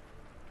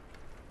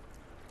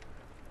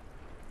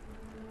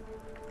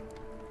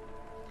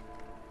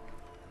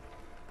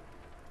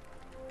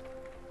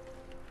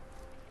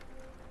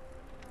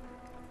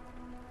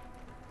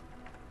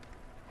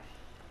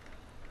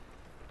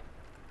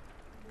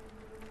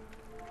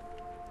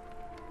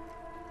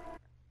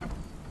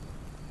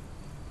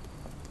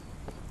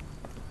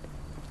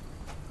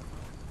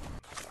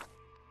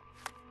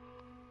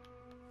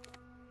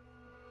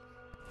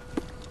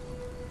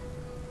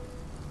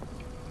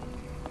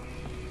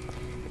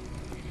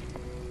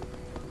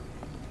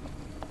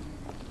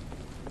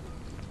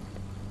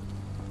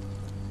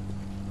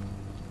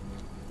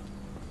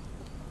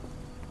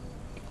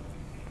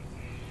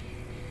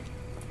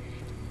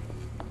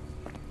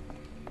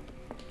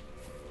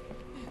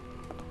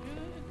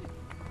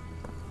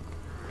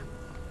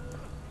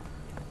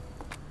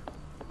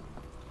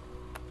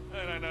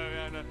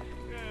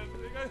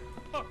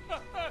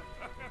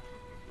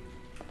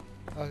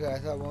 Okay, I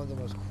thought one of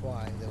them was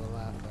crying. They were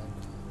laughing.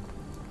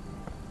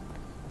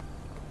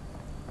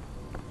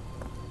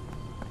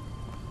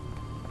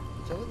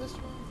 Is over this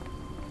one?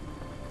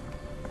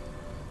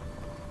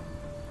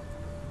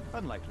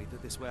 Unlikely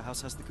that this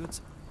warehouse has the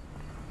goods.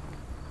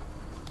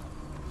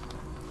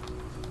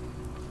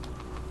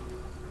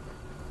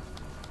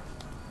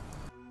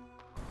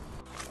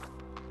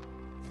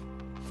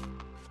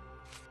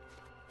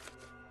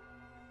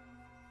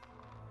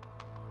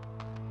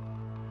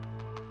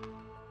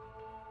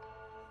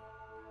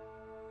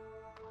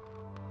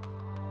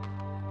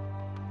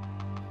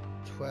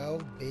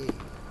 B.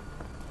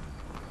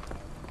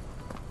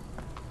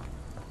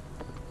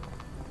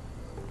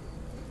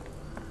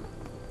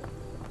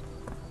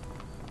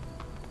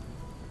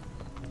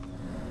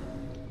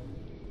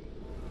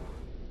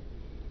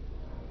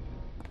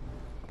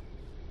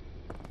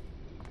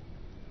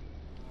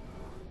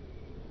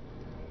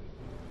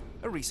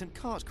 recent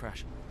cart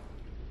crash.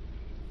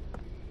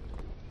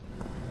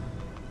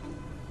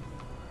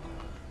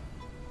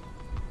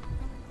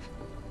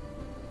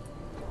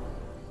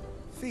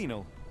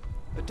 Phenol,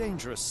 a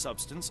dangerous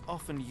substance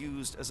often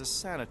used as a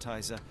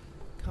sanitizer,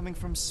 coming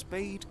from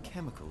Spade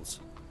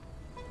Chemicals.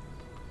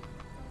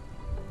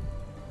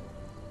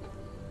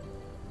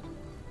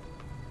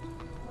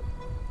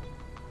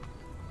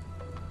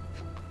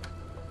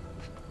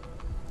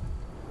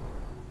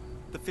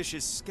 The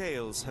fish's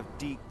scales have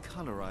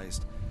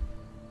decolorized.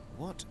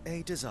 What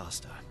a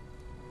disaster.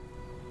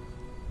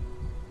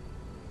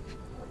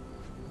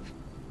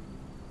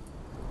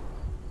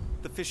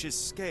 The fish's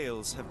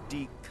scales have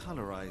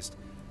decolorized.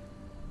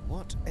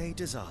 What a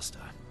disaster.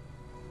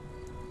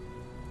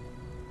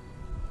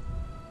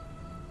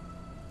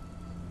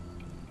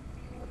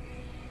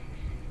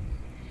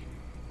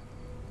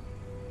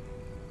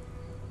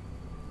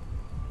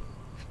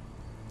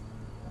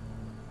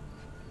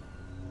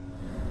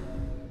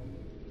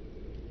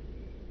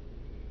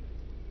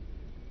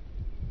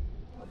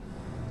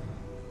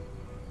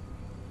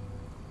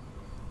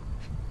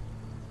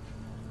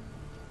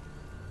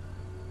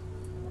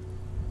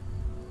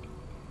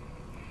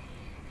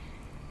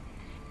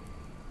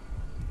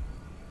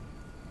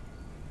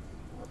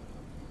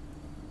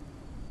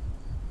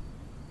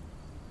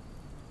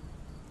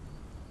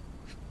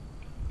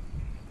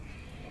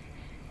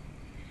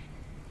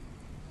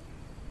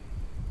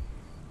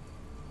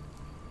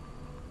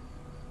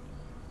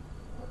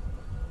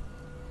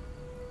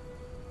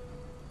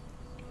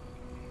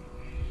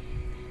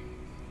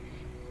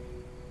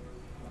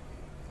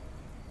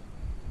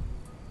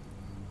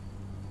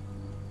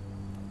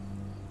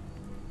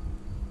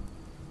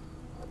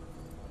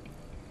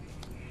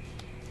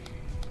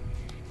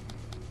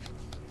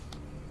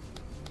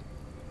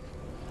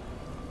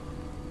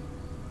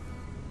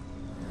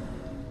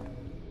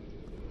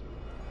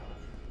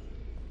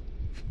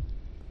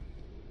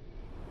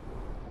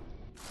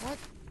 What?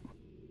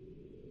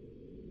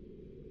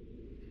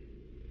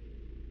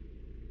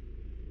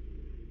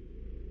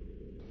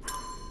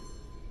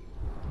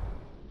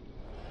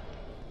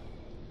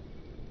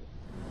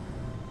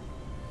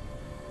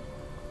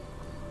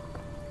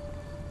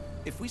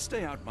 If we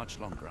stay out much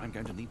longer, I'm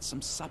going to need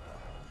some supper.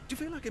 Do you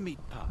feel like a meat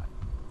pie?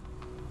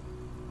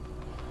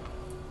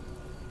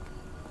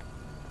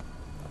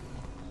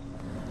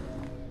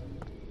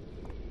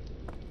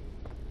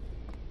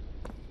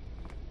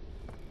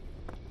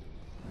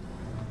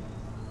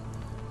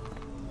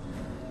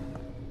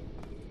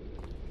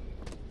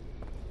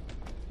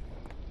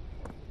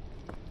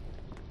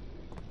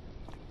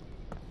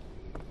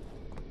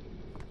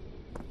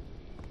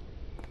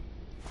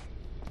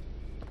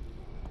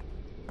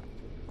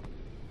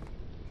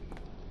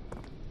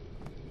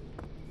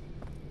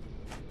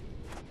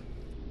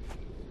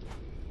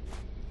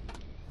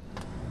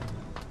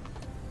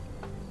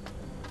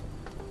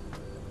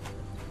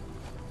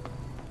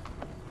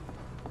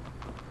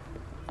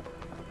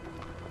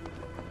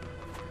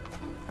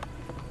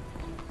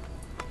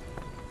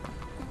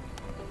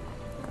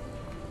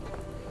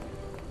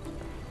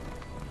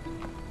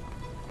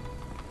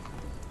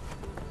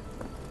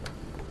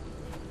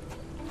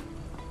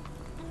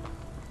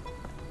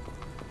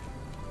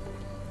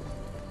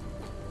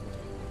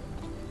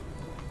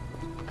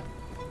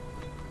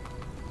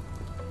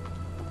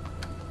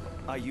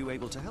 Are you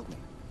able to help me?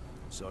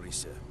 Sorry,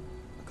 sir.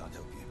 I can't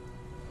help you.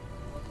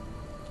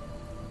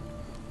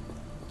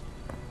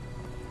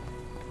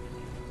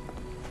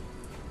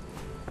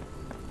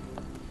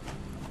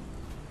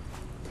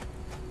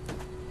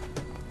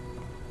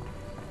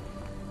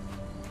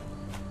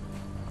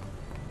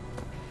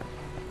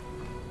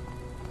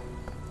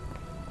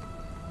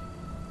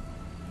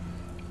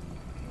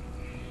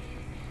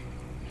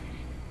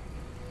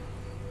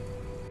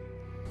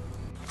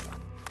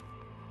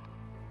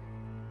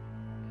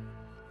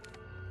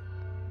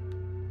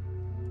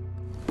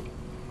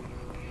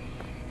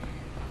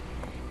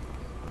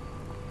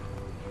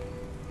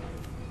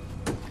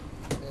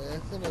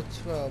 It's a little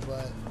troll,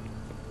 but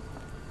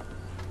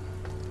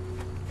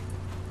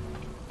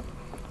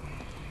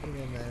give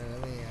me a minute.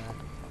 Let me.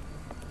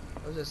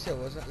 What was I say?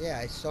 Wasn't? Yeah,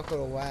 I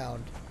circled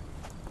around.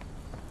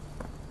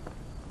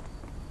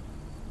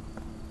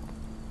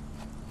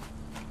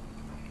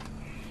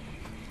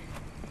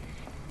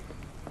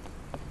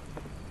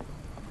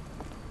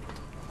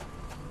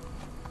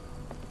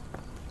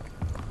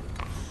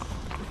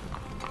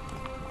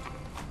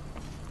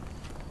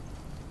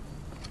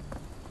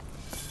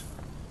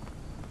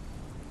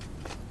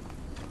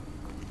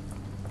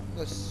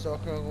 Just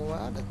circling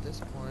around at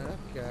this point.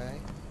 Okay.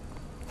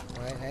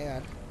 Wait, hang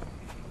on.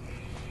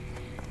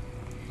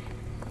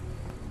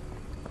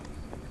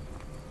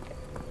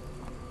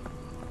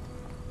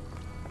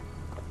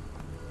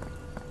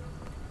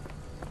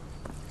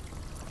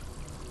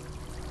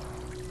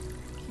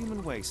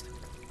 Human waste.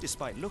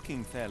 Despite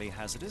looking fairly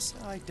hazardous,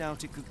 I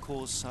doubt it could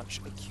cause such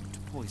acute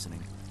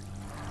poisoning.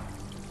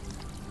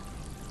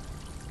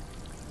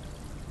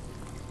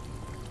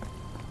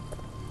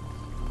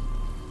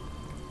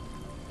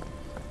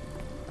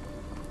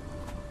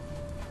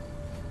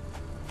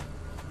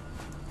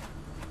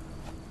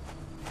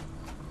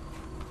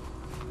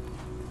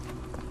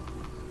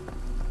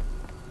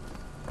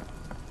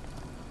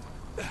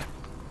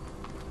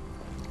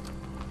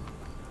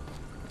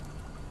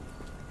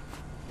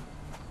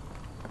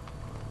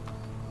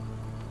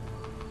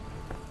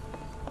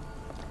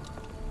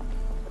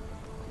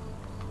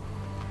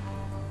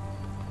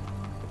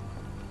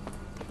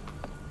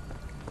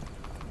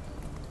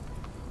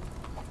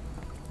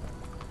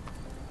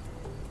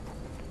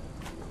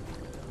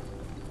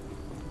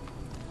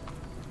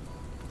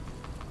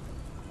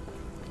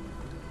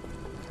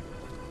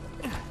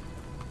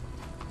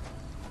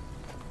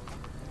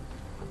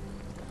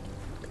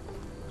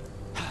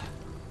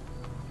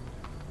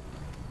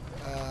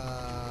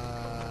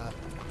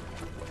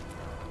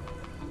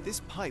 This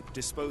pipe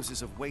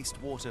disposes of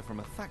wastewater from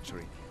a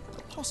factory.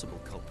 A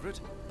possible culprit,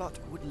 but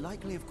would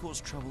likely have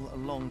caused trouble a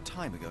long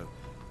time ago.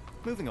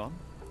 Moving on.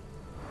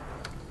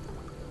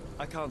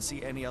 I can't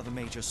see any other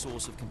major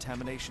source of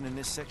contamination in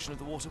this section of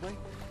the waterway.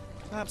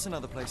 Perhaps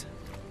another place.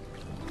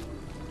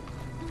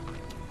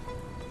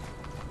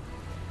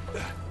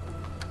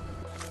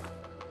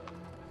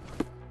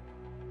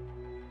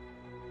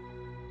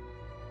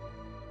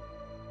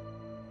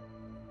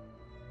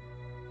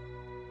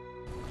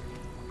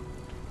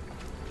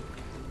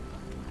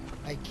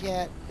 I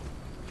can't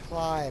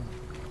climb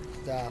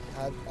stuff.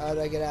 How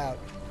do I get out?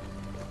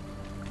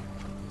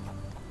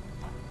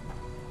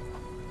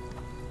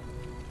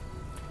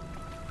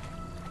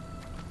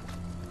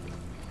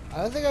 I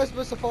don't think I was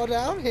supposed to fall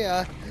down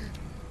here.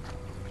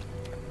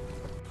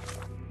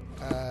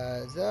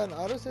 Is there an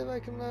autosave I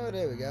can load?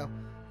 There we go.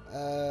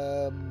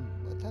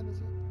 What time is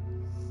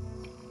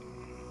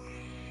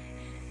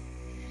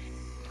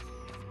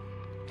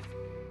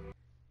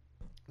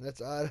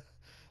it?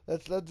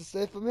 Let's load the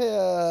save from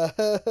here.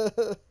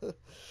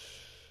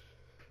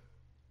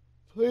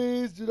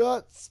 Please do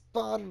not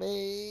spawn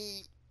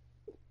me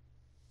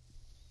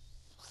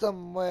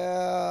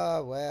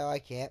somewhere where I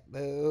can't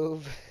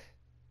move.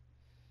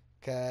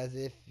 'Cause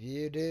if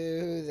you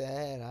do,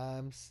 then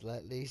I'm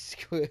slightly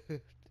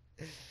screwed.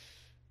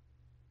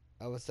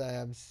 I will say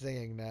I'm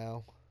singing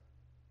now.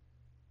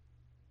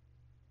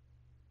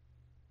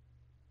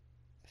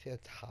 I feel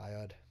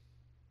tired.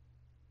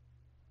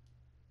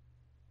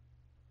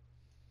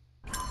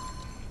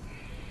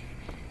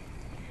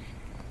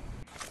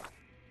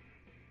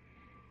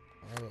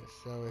 Alright,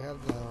 so we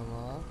have that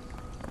unlocked.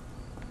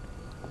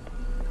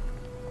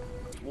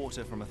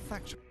 Water from a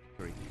factory.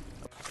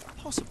 A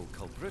possible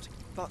culprit,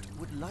 but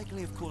would likely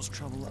have caused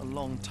trouble a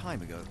long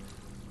time ago.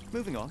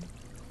 Moving on.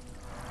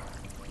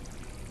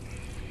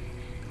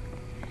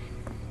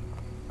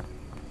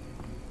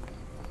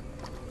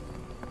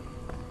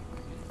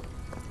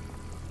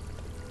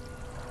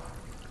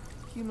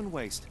 Human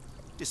waste.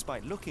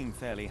 Despite looking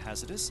fairly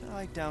hazardous,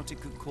 I doubt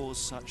it could cause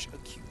such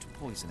acute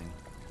poisoning.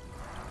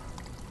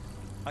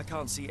 I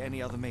can't see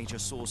any other major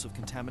source of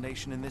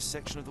contamination in this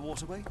section of the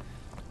waterway.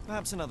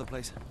 Perhaps another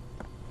place.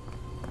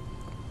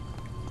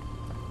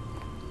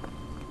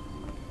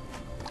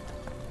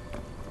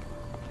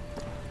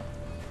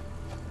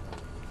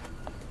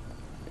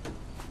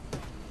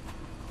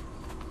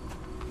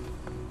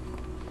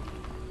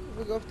 If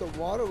we go up the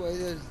waterway,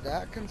 there's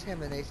that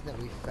contamination that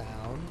we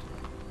found.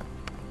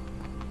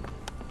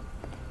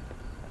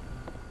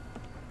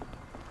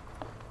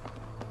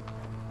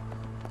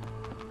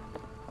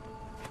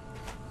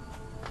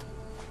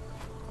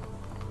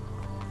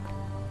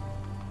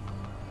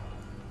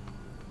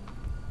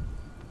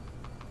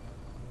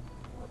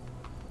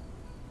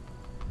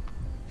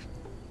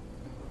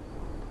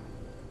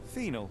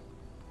 Phenol,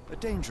 a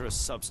dangerous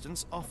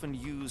substance often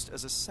used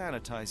as a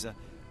sanitizer,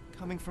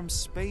 coming from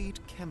Spade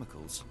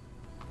Chemicals.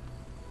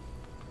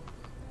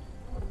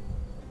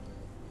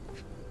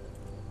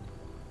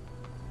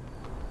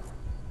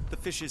 The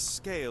fish's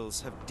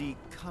scales have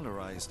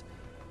decolorized.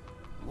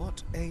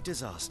 What a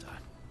disaster.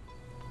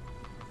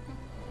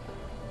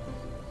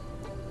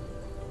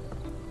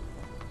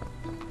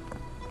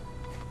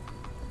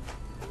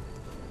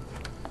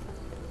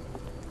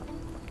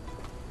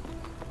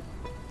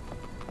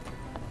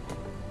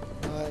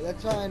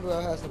 Let's find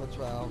warehouse number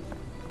 12.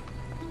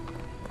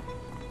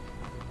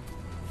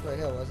 It's right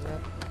here, wasn't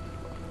it?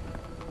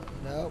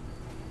 Nope.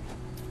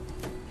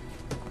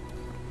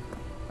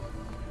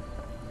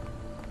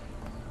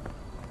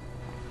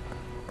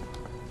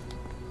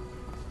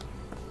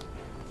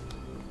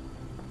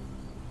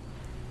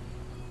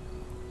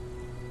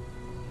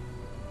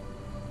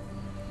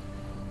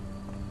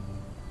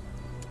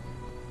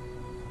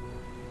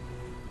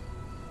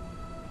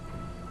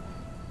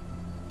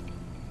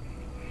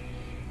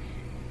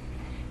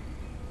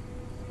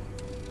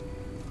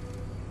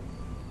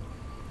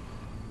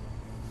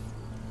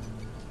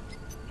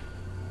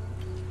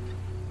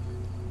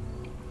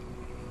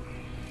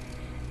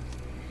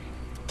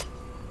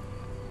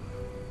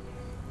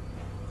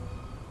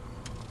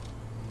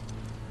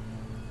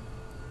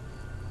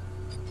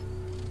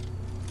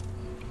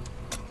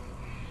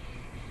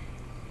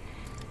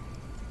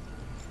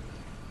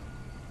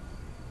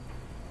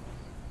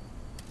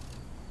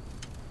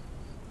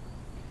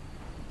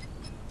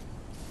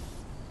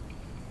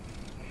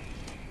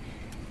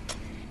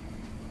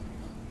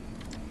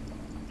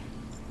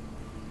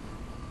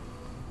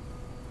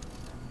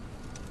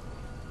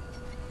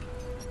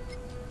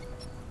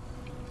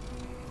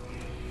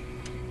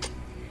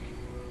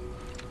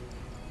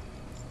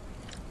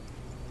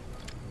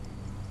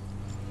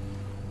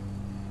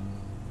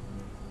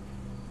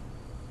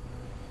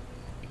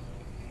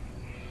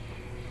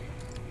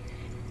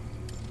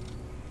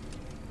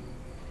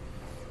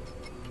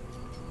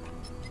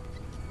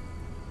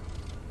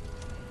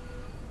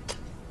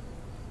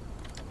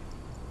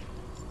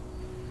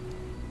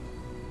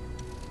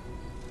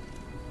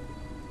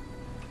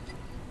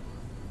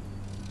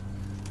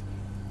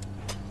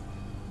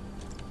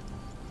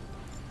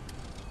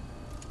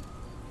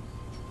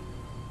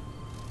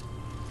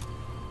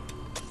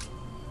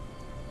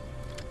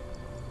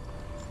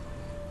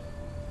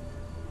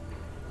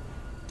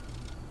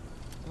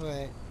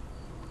 Wait.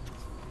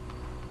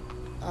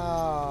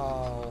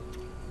 Oh.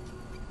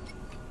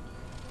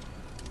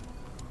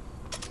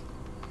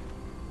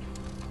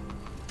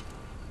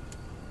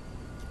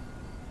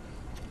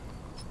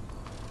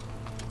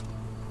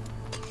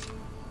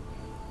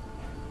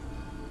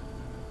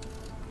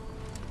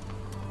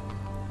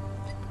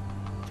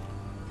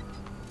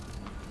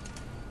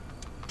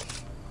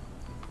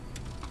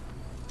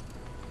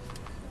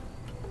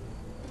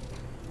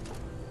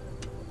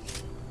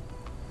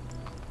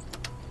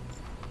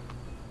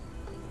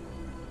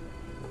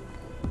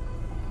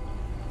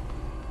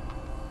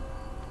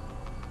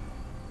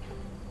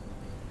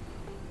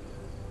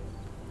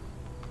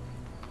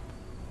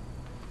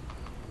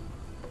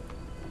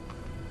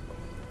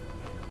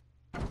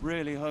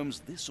 Really,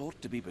 Holmes, this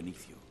ought to be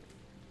beneath you.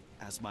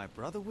 As my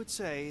brother would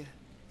say,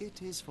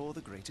 it is for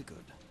the greater good.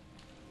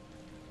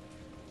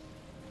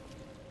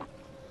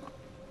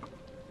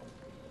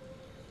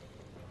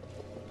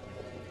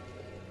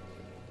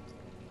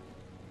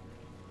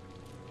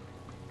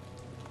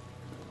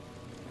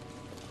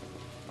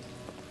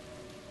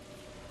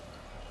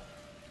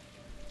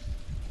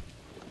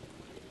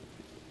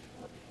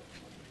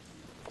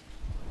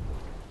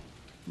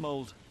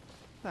 Mold.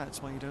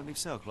 That's why you don't leave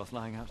sailcloth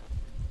lying out.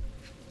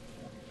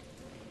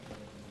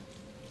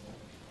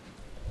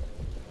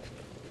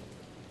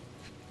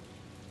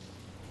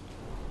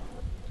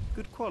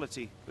 Good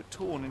quality, but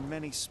torn in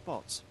many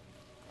spots.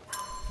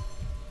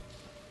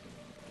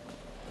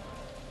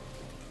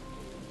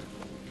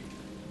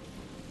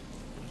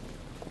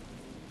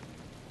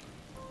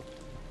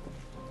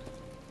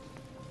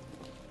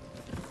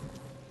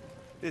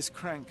 This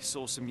crank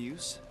saw some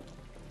use.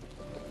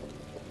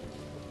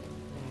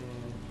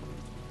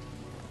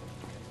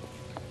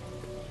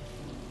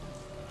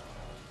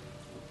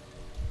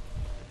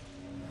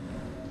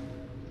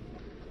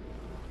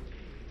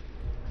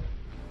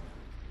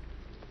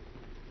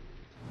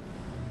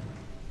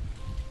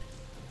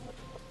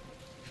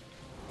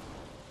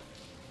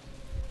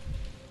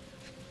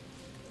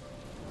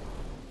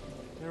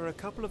 There are a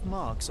couple of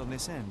marks on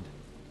this end.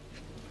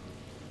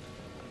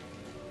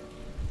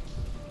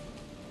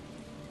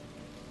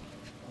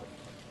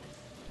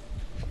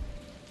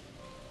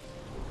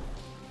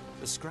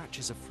 The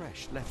scratches are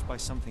fresh, left by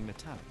something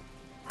metallic.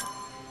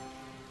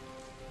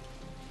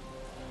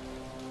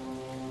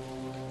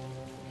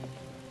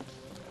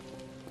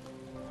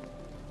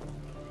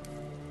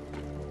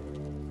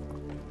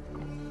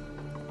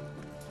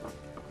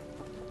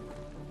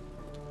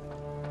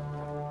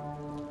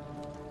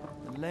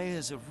 The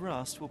layers of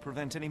rust will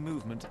prevent any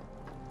movement.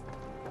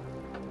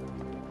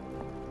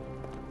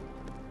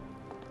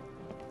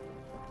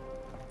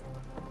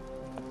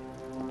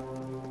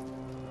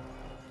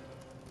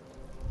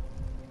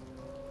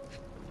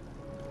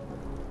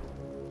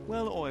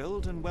 Well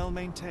oiled and well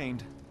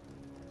maintained.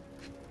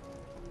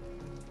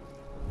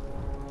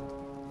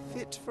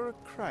 Fit for a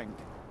crank.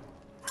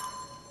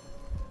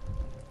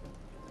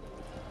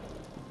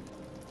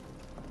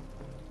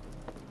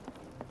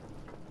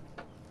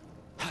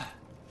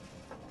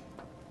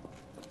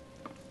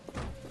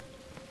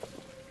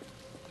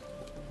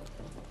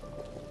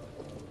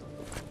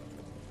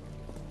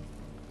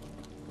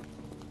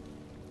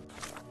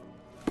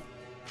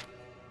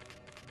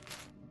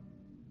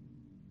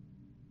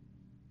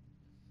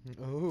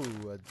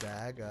 Ooh, a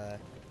dagger.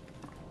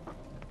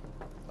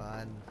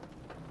 Fun.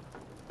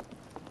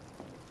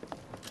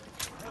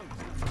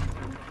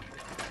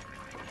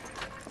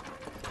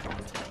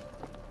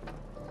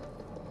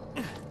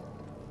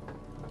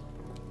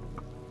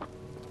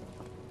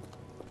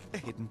 A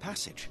hidden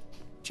passage,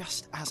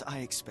 just as I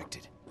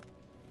expected.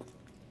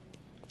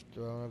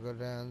 Do I want to go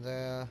down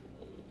there?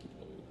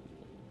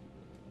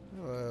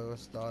 We'll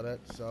start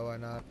it, so why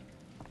not?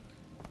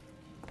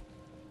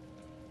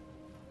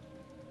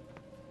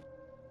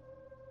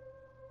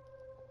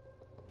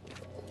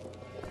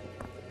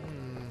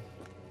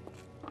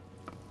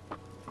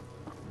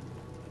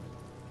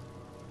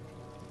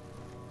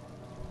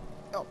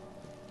 Oh,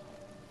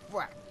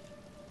 whack.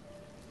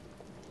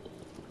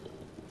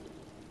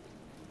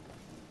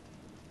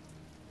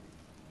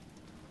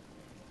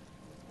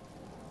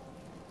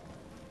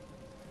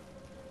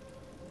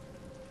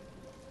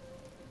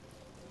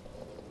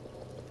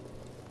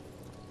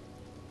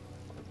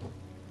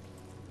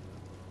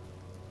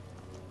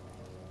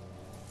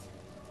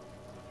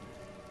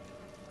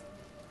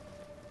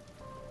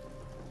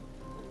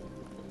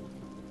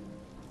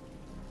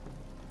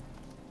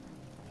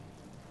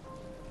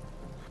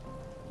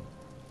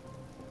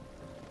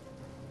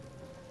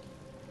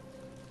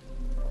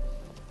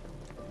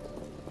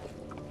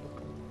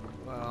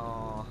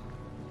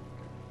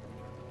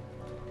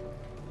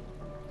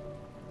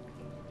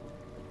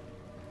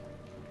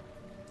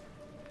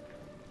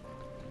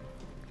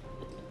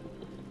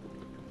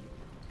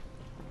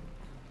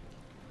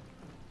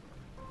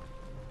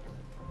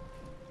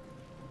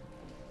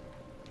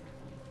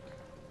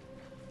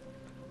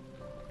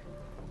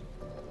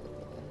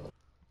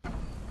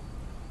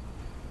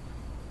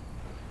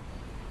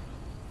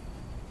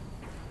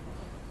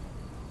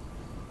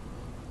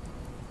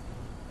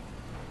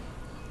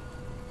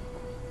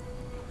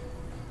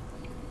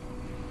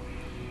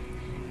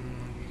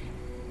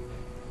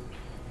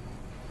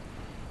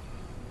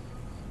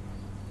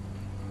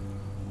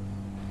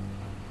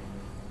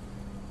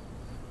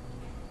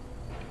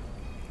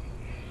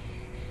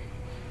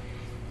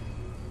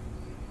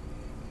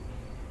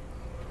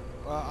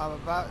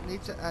 Well,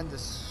 need to end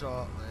this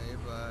shortly,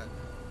 but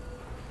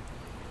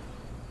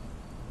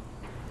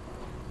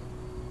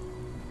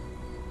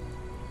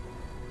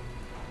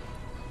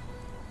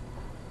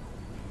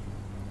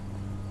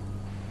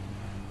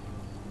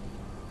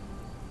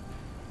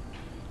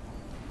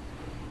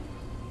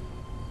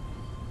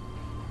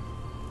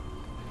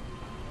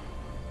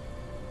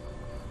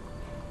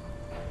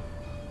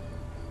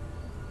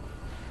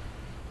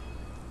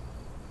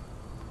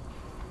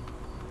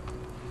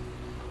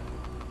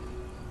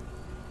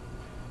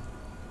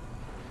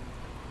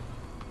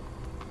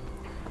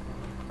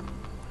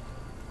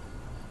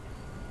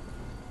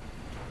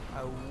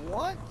I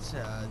want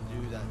to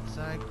do that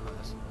side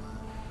quest.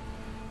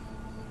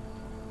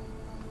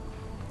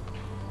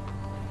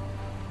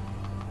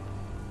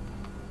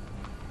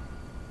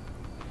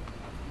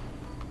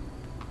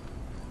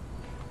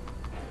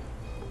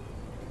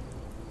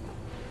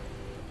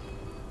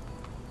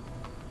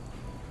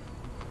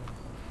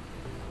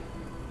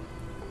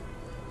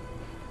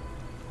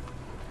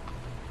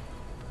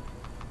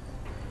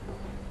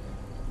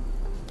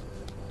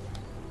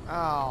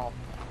 Oh.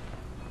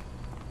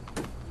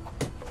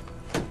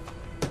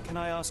 Can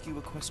I ask you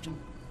a question?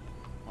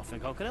 I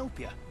think I can help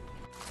you.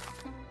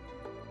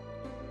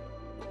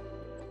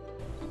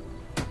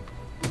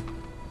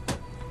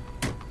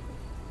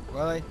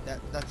 Really?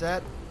 That's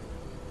it?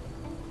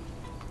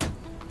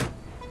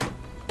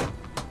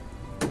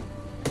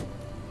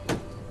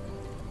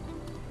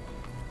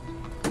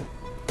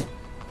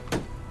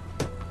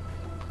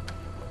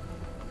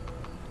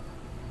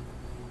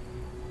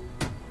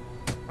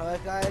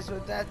 Alright guys, so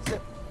that's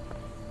it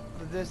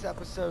for this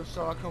episode of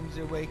Sherlock Holmes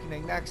The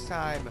Awakening. Next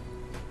time,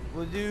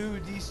 we'll do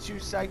these 2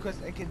 side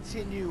quests and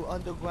continue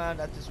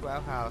underground at this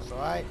warehouse,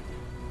 alright?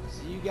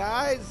 See you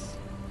guys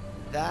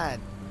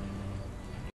then.